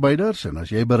die arbeiders, en as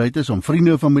jy bereid is om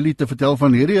vriende en familie te vertel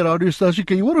van hierdie radiostasie,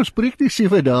 kan jy hoor, ons preek nie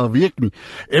 7 dae 'n week nie,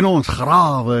 en ons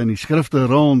grawe in die skrifte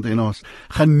rond, en ons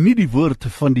geniet die woord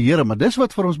van die Here, maar dis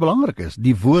wat vir ons belangrik is,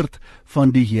 die woord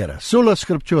van die Here. Sola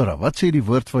Scriptura, wat sê die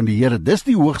woord van die Here? Dis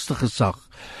die hoogste gesag.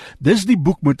 Dis die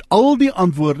boek met al die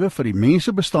antwoorde vir die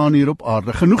mense bestaan hier op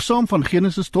aarde. Genoegsaam van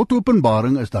Genesis tot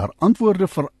Openbaring is daar antwoorde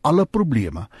vir alle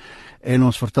probleme. En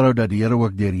ons vertrou dat die Here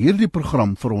ook deur hierdie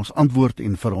program vir ons antwoord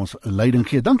en vir ons leiding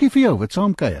gee. Dankie vir jou wat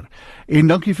saamkuier. En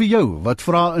dankie vir jou wat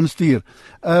vrae instuur.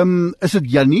 Is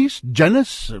dit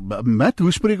Janice? Matt,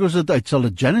 hoe spreek ons dit uit? Sal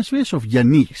dit Janice wees of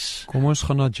Janice? Kom ons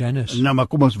gaan na Janice. Nou, maar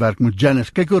kom ons werk met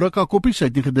Janice. Kyk hoe ruk haar koppie, sy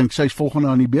het nie gedink sy is volgende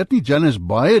aan die beurt nie. Janice,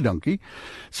 baie dankie.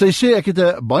 Sy sê, ek het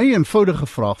 'n baie eenvoudige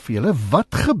vraag vir julle. Wat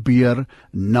gebeur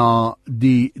na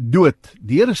die dood?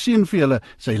 Die Here seën vir julle.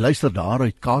 Sy luister daar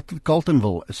uit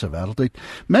Carletonville is 'n wêreld uit.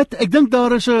 Met, ek dink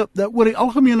daar is 'n oor die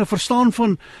algemene verstaan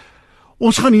van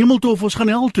ons gaan hemel toe of ons gaan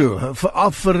hel toe.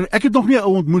 Ek het nog nie 'n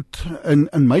ou ontmoet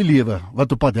in my lewe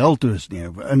wat op pad hel toe is nie.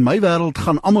 In my wêreld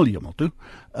gaan almal hemel toe.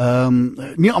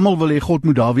 Nie almal wil hê God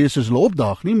moet daar wees as hulle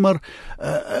opdaag nie, maar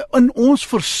in ons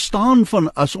verstaan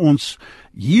van as ons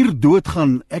hier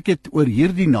doodgaan. Ek het oor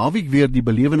hierdie naweek weer die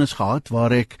belewenis gehad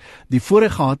waar ek die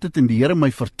voorreg gehad het en die Here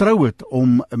my vertrou het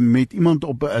om met iemand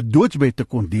op 'n doodsbed te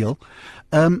kon deel.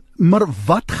 Maar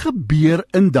wat gebeur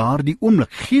in daardie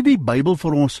oomblik? Gee die Bybel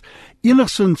vir ons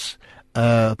enigsins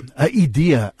 'n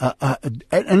idee,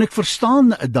 en ek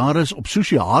verstaan, daar is op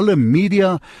sosiale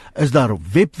media, is daar op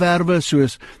webwerwe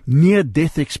soos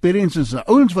near-death experiences,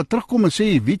 ouens wat terugkom en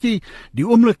sê, weet jy, die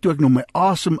oomblik toe ek nou my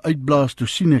asem uitblaas, toe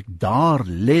sien ek, daar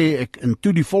lê ek, en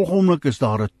toe die volgende oomblik is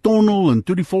daar 'n tonnel, en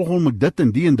toe die volgende oomblik dit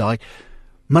en die en daai.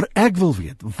 Maar ek wil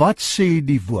weet, wat sê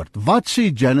die woord? Wat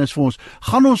sê Janice vir ons?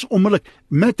 Gaan ons onmiddellik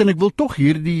met, en ek wil tog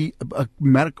hierdie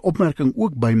opmerking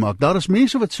ook bymaak, daar is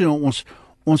mense wat sê,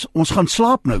 ons gaan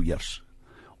slaap nou eers.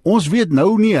 Ons weet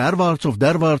nou nie herwaarts of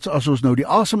derwaarts, as ons nou die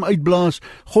asem uitblaas,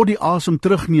 God die asem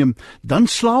terugneem, dan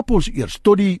slaap ons eers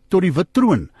tot die wit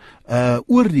troon,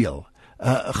 oordeel.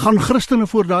 Gaan Christene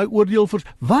voor daai oordeel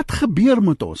wat gebeur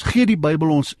met ons? Gee die Bybel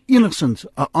ons enigsins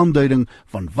 'n aanduiding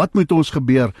van wat met ons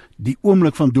gebeur die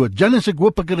oomblik van dood? Janice, ek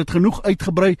hoop ek het dit genoeg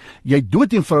uitgebrei. Jy het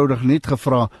dood eenvoudig net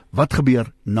gevra, wat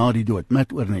gebeur na die dood?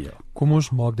 Met oor na jou. Kom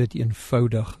ons maak dit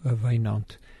eenvoudig,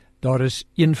 Wynand. Daar is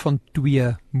een van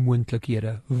twee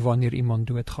moontlikhede wanneer iemand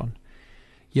doodgaan.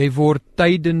 Jy word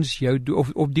tydens jou of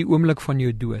op die oomblik van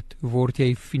jou dood, word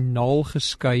jy finaal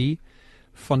geskei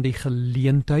van die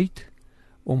geleentheid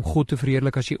om God te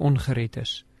verheerlik as jy ongered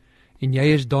is. En jy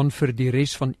is dan vir die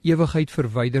res van ewigheid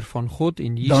verwyder van God,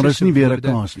 en Jesus daar is nie se weer 'n woorde,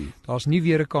 kans nie. Daar's nie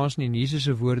weer 'n kans nie, en Jesus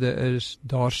se woorde is,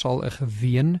 daar sal 'n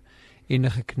geween en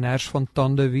 'n geknars van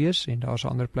tande wees, en daar's 'n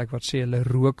ander plek wat sê hulle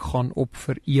rook gaan op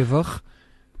vir ewig.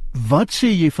 Wat sê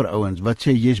jy vir ouens? Wat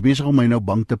sê jy is besig om my nou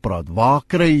bang te praat? Waar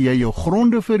kry jy jou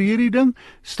gronde vir hierdie ding?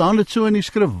 Staan dit so in die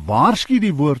skrif? Waarsku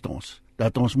die woord ons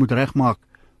dat ons moet regmaak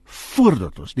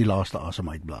voordat ons die laaste asem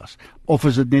uitblaas? Of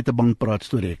is dit net 'n bangpraat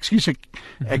storie? Ekskuus,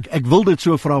 ek wil dit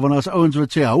so vra, want as ouens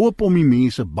wat sê hou op om die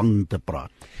mense bang te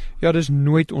praat. Ja, dis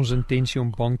nooit ons intensie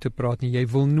om bang te praat nie. Jy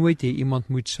wil nooit hê iemand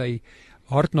moet sy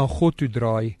hart na God toe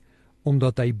draai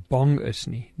omdat hy bang is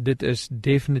nie. Dit is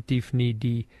definitief nie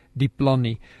die plan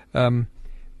nie.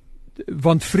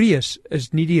 Want vrees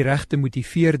is nie die regte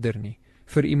motiveerder nie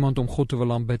vir iemand om God te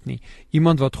wil aanbid nie.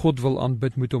 Iemand wat God wil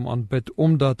aanbid, moet hom aanbid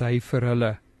omdat hy vir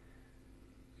hulle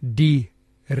die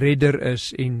redder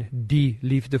is en die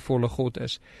liefdevolle God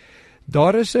is.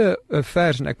 Daar is 'n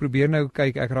vers, en ek probeer nou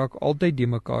kyk, ek raak altyd die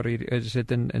mekaar hier, is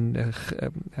dit in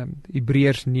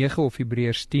Hebreërs 9 of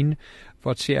Hebreërs 10,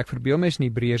 wat sê, ek verbeel my is in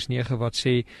Hebreërs 9, wat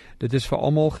sê, dit is vir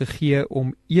almal gegee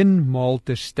om eenmaal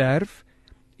te sterf,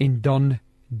 en dan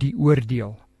die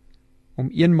oordeel. Om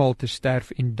eenmaal te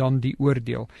sterf, en dan die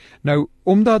oordeel. Nou,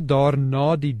 omdat daar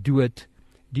na die dood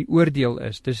die oordeel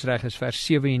is, dis reg, is vers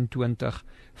 27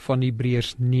 van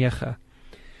Hebreërs 9.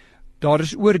 Daar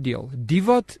is oordeel. Die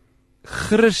wat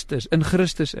in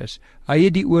Christus is, hy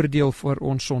het die oordeel vir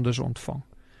ons sondes ontvang.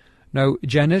 Nou,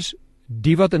 Janice,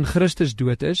 die wat in Christus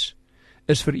dood is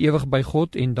vir ewig by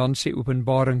God, en dan sê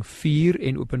Openbaring 4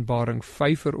 en Openbaring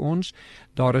 5 vir ons,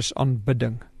 daar is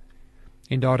aanbidding,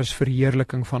 en daar is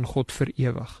verheerliking van God vir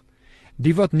ewig.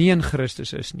 Die wat nie in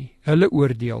Christus is nie, hulle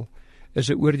oordeel is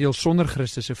 'n oordeel sonder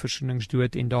Christus se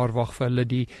versoeningsdood, en daar wag vir hulle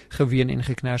die geween en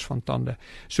geknars van tande.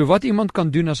 So wat iemand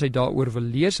kan doen as hy daaroor wil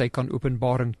lees, hy kan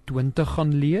Openbaring 20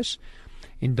 gaan lees,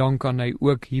 en dan kan hy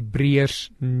ook Hebreërs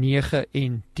 9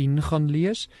 en 10 gaan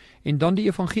lees, en dan die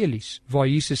evangelies, waar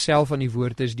Jesus self aan die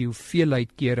woord is, die hoeveelheid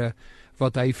kere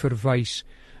wat hy verwys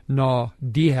na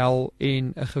die hel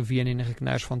en 'n geween en 'n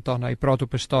geknars van tande. Hy praat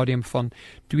op 'n stadium van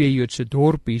 2 Joodse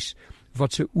dorpies,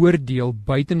 wat se oordeel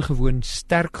buitengewoon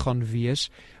sterk gaan wees,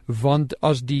 want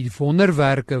as die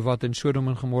wonderwerke wat in Sodom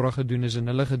en Gomorra gedoen is, en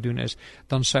hulle gedoen is,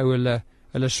 dan sou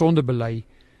hulle sonde bely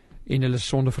en hulle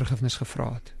sonde vergifnis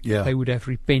gevra het. Yeah. They would have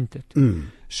repented.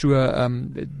 So,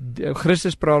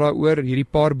 Christus praat daaroor, hierdie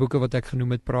paar boeke wat ek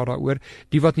genoem het, praat daaroor,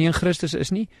 die wat nie in Christus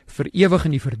is nie, vir ewig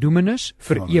in die verdoemenis,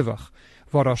 vir ewig,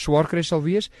 waar daar swaar kry sal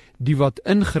wees, die wat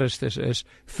in Christus is,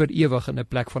 vir ewig in 'n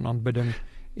plek van aanbidding,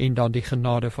 en dan die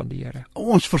genade van die Here.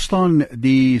 Ons verstaan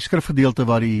die skrifgedeelte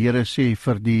waar die Here sê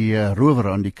vir die rower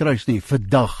aan die kruis nie,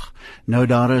 vandag. Nou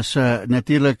daar is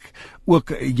natuurlik ook,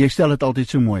 jy stel dit altyd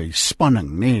so mooi, spanning,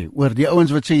 nê, oor die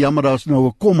ouens wat sê, ja, maar daar's nou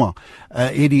 'n komma.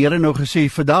 Het die Here nou gesê,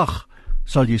 vandag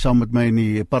sal jy saam met my in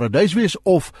die paradys wees,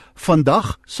 of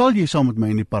vandag sal jy saam met my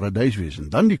in die paradys wees, en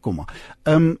dan die komma.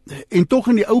 En tog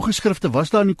in die ou geskrifte was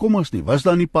daar nie kommas nie, was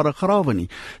daar nie paragrawe nie.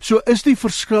 So is die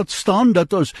verskil staan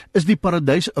dat is die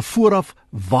paradys 'n vooraf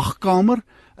wagkamer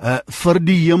vir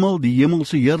die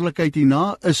hemelse heerlikheid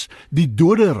hierna, is die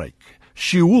doderyk,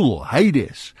 Sheol,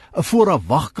 Hades, 'n vooraf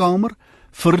wagkamer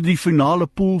vir die finale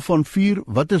pool van 4,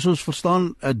 wat is ons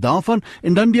verstaan daarvan?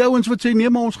 En dan die ouens wat sê, nee,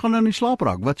 maar ons gaan aan die slaap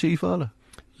raak, wat sê jy vir hulle?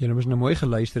 Julle moes nou mooi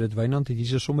geluister het, Wynand het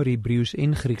hier sommer Hebreëus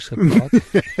en Grieks gepraat.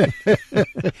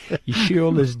 Die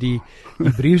Sheol is die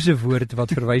Hebreëse woord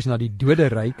wat verwys na die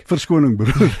doderyk. Verskoning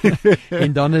broer.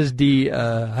 En dan is die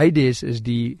Hades is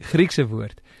die Griekse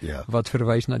woord Ja. wat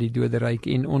verwys na die doderyk.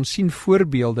 En ons sien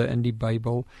voorbeelde in die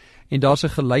Bybel. En daar's 'n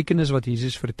gelykenis wat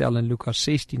Jesus vertel in Lukas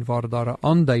 16 waar daar 'n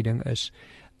aanduiding is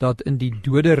dat in die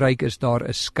doderyk is daar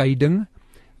 'n skeiding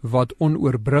wat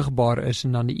onoorbrugbaar is,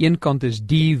 en aan die een kant is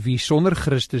die wie sonder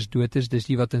Christus dood is, dis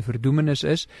die wat in verdoemenis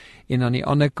is, en aan die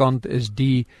ander kant is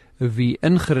die wie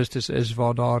in Christus is,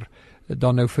 waar daar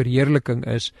dan nou verheerliking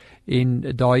is,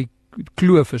 en daai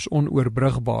kloof is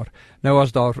onoorbrugbaar. Nou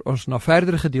as daar ons na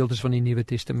verdere gedeeltes van die Nuwe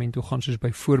Testament toe gaan, soos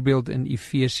byvoorbeeld in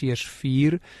Efesiërs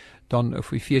 4, dan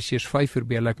of Efesiërs 5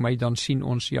 verbeel ek my, dan sien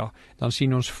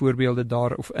ons voorbeelde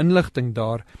daar of inligting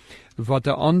daar wat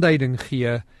 'n aanduiding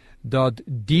gee dat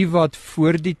die wat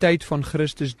voor die tyd van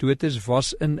Christus dood is,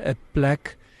 was in 'n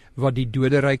plek wat die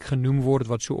doderyk genoem word,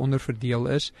 wat so onderverdeel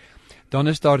is. Dan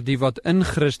is daar die wat in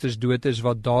Christus dood is,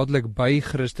 wat dadelik by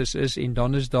Christus is, en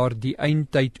dan is daar die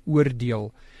eindtyd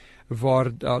oordeel,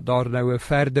 waar daar nou 'n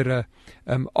verdere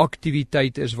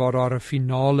aktiwiteit is, waar daar 'n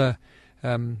finale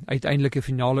uiteindelik 'n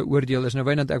finale oordeel is. Nou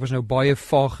Wynand, ek was nou baie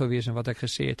vaag geweest in wat ek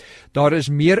gesê het. Daar is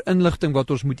meer inligting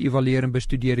wat ons moet evalueer en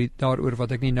bestudeer daaroor,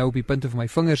 wat ek nie nou op die punte van my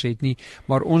vingers het nie,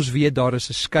 maar ons weet daar is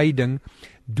 'n skeiding.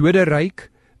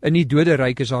 Doderyk, in die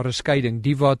doderyk is daar 'n skeiding,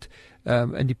 die wat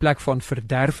in die plek van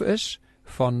verderf is,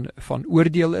 van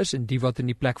oordeel is, en die wat in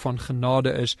die plek van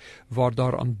genade is, waar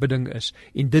daar aanbidding is.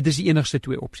 En dit is die enigste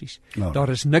twee opsies. Ja. Daar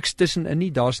is niks tussenin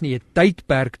nie, daar is nie 'n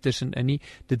tydperk tussenin nie.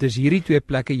 Dit is hierdie twee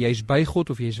plekke, jy's by God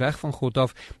of jy's weg van God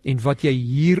af, en wat jy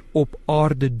hier op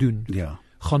aarde doen,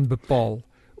 gaan bepaal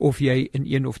of jy in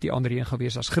een of die ander een gaan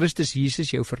wees. As Christus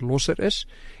Jesus jou verlosser is,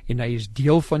 en hy is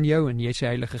deel van jou, en jy sy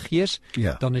Heilige Gees,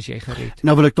 dan is jy gered.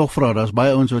 Nou wil ek tog vra, daar's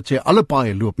baie ouens wat sê, alle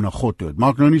paaie loop na God toe.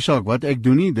 Maak nou nie saak wat ek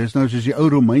doen nie, dis nou soos die ou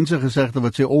Romeinse gesegde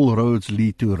wat sê, all roads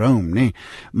lead to Rome, nee.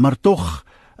 Maar tog,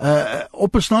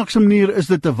 op 'n snaakse manier is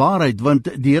dit 'n waarheid,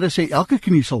 want die Here sê, elke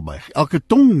knie sal buig, elke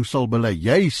tong sal bely,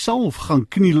 jy self gaan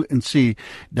kniel en sê,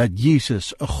 dat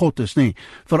Jesus 'n God is, nee.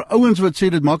 Vir ouens wat sê,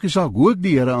 dit maak nie saak hoe ek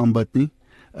die Here aanbid nie,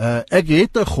 ek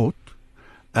het 'n God,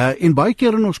 en baie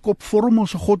keer in ons kop vorm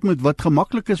ons 'n God met wat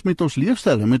gemaklik is met ons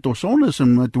leefstyl en met ons sondes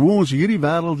en met hoe ons hierdie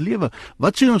wêreld lewe.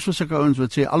 Wat sê ons vir sulke ouens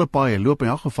wat sê alle paaie loop in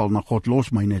elk geval na God,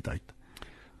 los my net uit?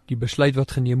 Die besluit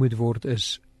wat geneem moet word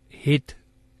is, het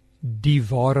die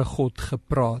ware God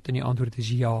gepraat? En die antwoord is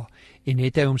ja. En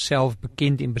het hy homself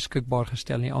bekend en beskikbaar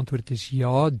gestel? En die antwoord is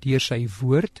ja, deur sy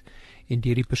woord en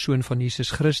deur die persoon van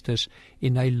Jesus Christus,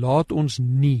 en hy laat ons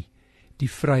nie die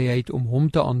vryheid om hom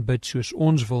te aanbid soos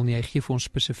ons wil nie. Hy gee vir ons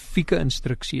spesifieke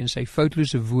instruksie in sy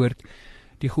foutlose woord,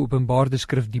 die geopenbaarde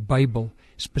skrif, die Bybel,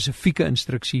 spesifieke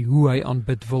instruksie hoe hy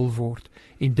aanbid wil word.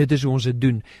 En dit is hoe ons dit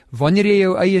doen. Wanneer jy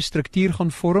jou eie struktuur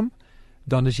gaan vorm,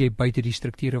 dan is jy buite die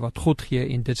strukture wat God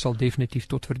gee, en dit sal definitief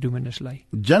tot verdoemenis lei.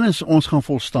 Janice, ons gaan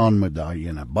volstaan met daai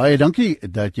ene. Baie dankie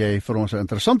dat jy vir ons 'n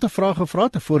interessante vraag gevra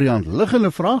het, 'n voor die hand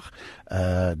liggende vraag.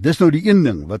 Dis nou die een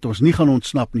ding wat ons nie gaan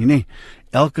ontsnap nie, nee.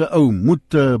 Elke ou moet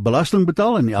belasting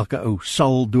betaal en elke ou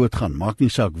sal doodgaan. Maak nie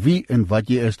saak wie en wat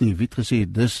jy is nie. Wie het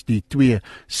gesê, dis die twee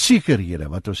sekerhede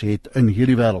wat ons het in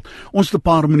hierdie wêreld. Ons het 'n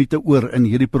paar minute oor in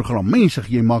hierdie program. Mense,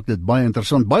 jy maak dit baie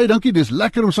interessant. Baie dankie, dis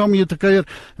lekker om saam met jou te kuier.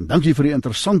 En dankie vir die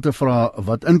interessante vraag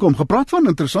wat inkom. Gepraat van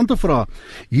interessante vrae.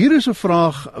 Hier is 'n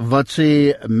vraag wat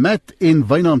sê, Matt en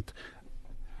Wynand,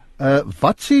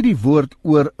 wat sê die woord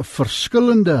oor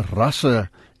verskillende rasse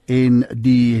en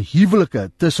die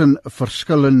huwelike tussen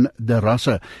verskillende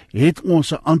rasse? Het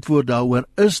ons 'n antwoord daaroor?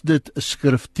 Is dit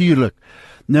skriftuurlik?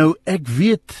 Nou, ek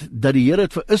weet dat die Here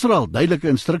het vir Israel duidelike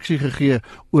instruksie gegee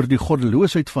oor die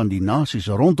goddeloosheid van die nasies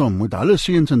rondom. Met hulle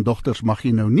seuns en dogters mag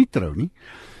jy nou nie trou nie.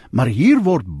 Maar hier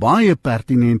word baie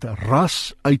pertinent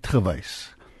ras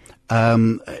uitgewys.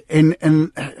 En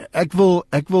ek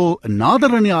wil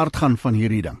nader in die hart gaan van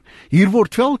hierdie ding. Hier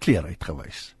word velkleur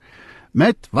uitgewys.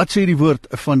 Met, wat sê die woord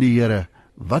van die Here?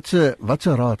 Wat se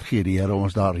raad gee die Here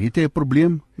ons daar? Het jy 'n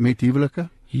probleem met huwelike?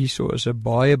 Hierso is 'n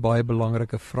baie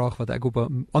belangrike vraag wat ek op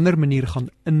 'n ander manier gaan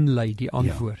inlei die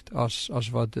antwoord, as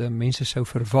wat mense sou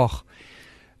verwag.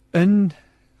 In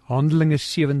Handelinge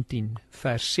 17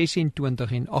 vers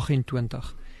 26 en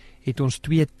 28 het ons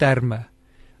twee terme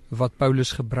wat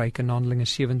Paulus gebruik in Handelinge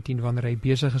 17 wanneer hy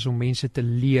besig is om mense te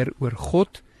leer oor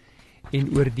God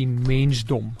en oor die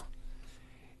mensdom.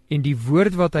 En die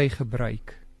woord wat hy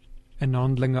gebruik in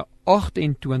Handelinge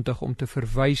 28 om te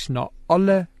verwys na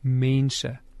alle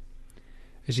mense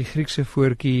is die Griekse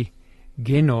woordjie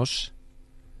genos,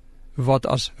 wat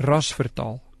as ras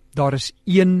vertaal. Daar is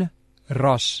een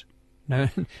ras. Nou,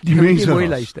 Die moet jy menseras. mooi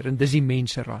luister, en dis die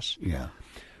menseras. Ja.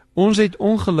 Ons het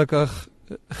ongelukkig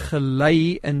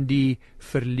gelei in die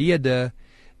verlede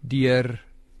deur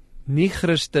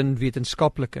nie-Christen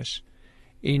wetenskaplikes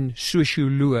en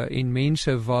sosioloë en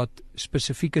mense wat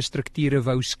spesifieke strukture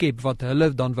wou skep, wat hulle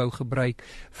dan wou gebruik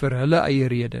vir hulle eie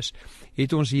redes,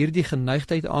 het ons hierdie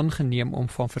geneigtheid aangeneem om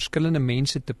van verskillende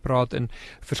mense te praat in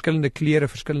verskillende kleure,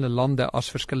 verskillende lande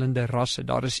as verskillende rasse.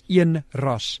 Daar is een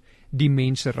ras, die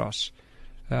menseras.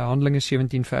 Handelinge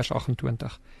 17 vers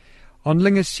 28.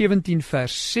 Handelinge 17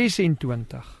 vers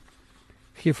 26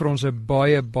 gee vir ons 'n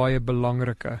baie, baie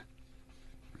belangrike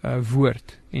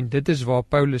woord. En dit is waar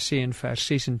Paulus sê in vers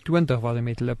 26, waar hy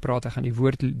met hulle praat, ek gaan die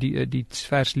woord, die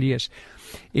vers lees.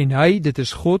 En hy, dit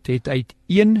is God, het uit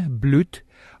een bloed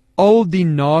al die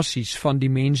nasies van die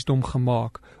mensdom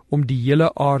gemaak, om die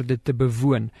hele aarde te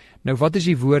bewoon. Nou wat is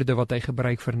die woorde wat hy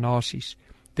gebruik vir nasies?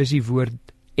 Dis die woord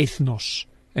ethnos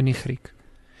in die Griek.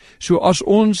 So as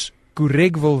ons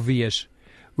korrek wil wees,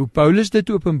 hoe Paulus dit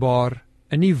openbaar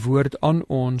in die woord aan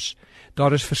ons,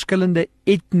 daar is verskillende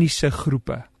etniese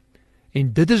groepe.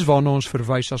 En dit is waarna ons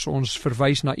verwys as ons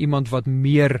verwys na iemand wat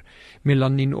meer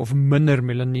melanien of minder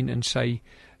melanien in sy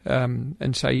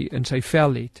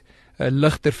vel het. 'n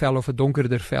ligter vel of 'n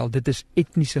donkerder vel, dit is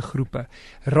etniese groepe.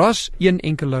 Ras, een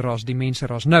enkele ras, die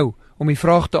menseras. Nou, om die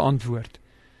vraag te antwoord,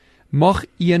 mag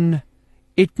een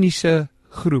etniese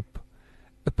groep,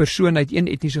 'n persoon uit een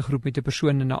etniese groep met 'n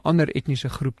persoon in 'n ander etniese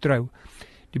groep trou?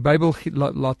 Die Bybel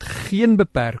laat geen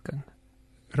beperking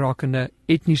rakende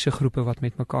etniese groepe wat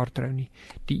met mekaar trou nie.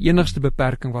 Die enigste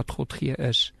beperking wat God gee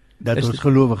is Dat ons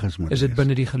gelowiges moet is dit wees.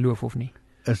 binne die geloof of nie?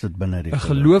 Is dit binne die 'n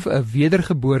geloof, 'n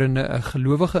wedergeborene, 'n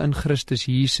gelowige in Christus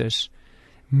Jesus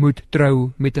moet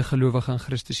trou met 'n gelowige in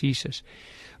Christus Jesus.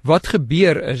 Wat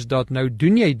gebeur is dat nou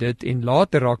doen jy dit en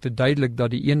later raak dit duidelik dat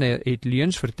die ene het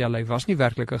leuns vertel, hy was nie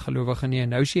werklik 'n gelowige nie en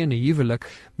nou is hy in 'n huwelik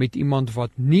met iemand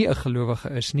wat nie 'n gelowige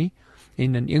is nie.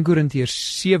 En in 1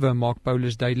 Korintiërs 7 maak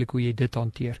Paulus duidelik hoe jy dit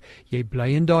hanteer. Jy bly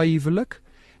in daai huwelik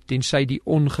tensy die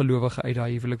ongelowige uit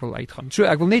daai huwelik wil uitgaan. So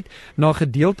ek wil net na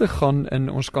gedeelte gaan en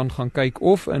ons kan gaan kyk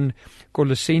of in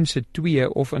Kolossense 2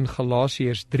 of in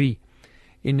Galasiërs 3.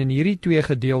 En in hierdie twee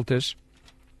gedeeltes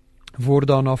word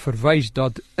daarna verwys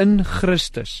dat in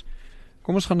Christus,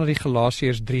 kom ons gaan na die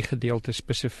Galasiërs 3 gedeelte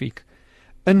spesifiek,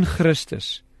 in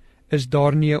Christus is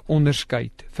daar nie 'n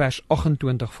onderskeid, vers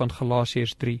 28 van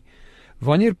Galasiërs 3.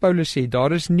 Wanneer Paulus sê,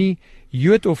 daar is nie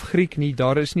Jood of Griek nie,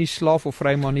 daar is nie slaaf of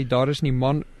vryman nie, daar is nie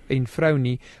man en vrou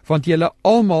nie, want julle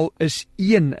almal is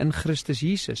een in Christus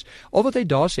Jesus. Al wat hy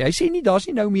daar sê, hy sê nie, daar is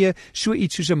nie nou meer so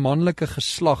iets soos 'n manlike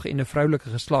geslag en 'n vroulike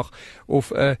geslag,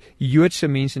 of 'n Joodse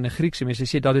mens en 'n Griekse mens, hy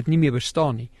sê dat dit nie meer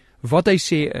bestaan nie. Wat hy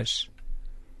sê is,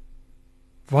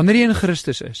 wanneer jy in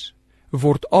Christus is,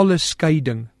 word alle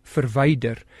skeiding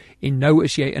verwyder, en nou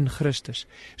is jy in Christus.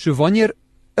 So wanneer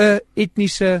 'n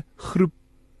etniese groep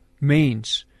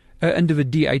mens, 'n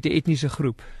individu uit 'n etniese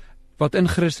groep wat in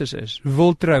Christus is,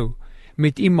 wil trou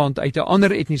met iemand uit 'n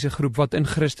ander etniese groep wat in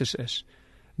Christus is,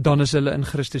 dan is hulle in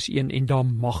Christus een en daar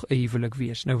mag 'n huwelik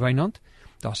wees. Nou Wynand,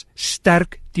 daar's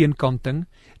sterk teenkanting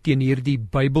teen hierdie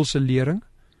Bybelse lering.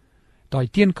 Daai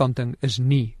teenkanting is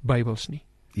nie Bybels nie.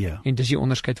 Ja. En dis die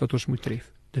onderskeid wat ons moet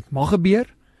tref. Dit mag gebeur,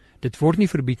 dit word nie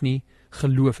verbied nie,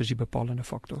 geloof is die bepalende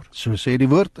faktor. So sê die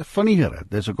woord van die Here.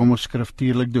 Dis hoekom ons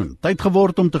skriftuurlik doen. Tyd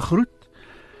geword om te groet.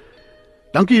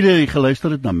 Dankie dat jy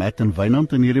geluister het na Matt en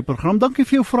Wynand in hierdie program. Dankie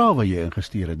vir jou vrae wat jy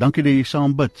ingestuur het. Dankie dat jy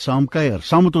saam bid, saam kuier,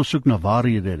 saam met ons soek na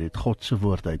waarhede uit God se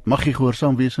woord uit. Mag jy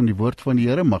gehoorsaam wees aan die woord van die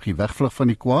Here, mag jy wegvlug van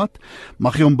die kwaad,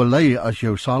 mag jy hom bely as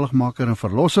jou saligmaker en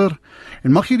verlosser,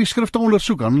 en mag jy die skrifte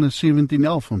ondersoek, Handelinge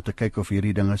 17:11, om te kyk of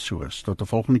hierdie dinge so is. Tot 'n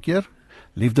volgende keer.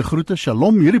 Liefde groete,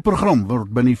 shalom. Hierdie program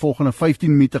word binne die volgende 15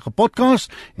 minute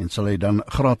gepodcast en sal hy dan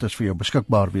gratis vir jou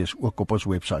beskikbaar wees ook op ons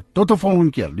webwerf. Tot 'n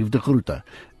volgende keer. Liefde groete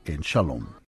en shalom.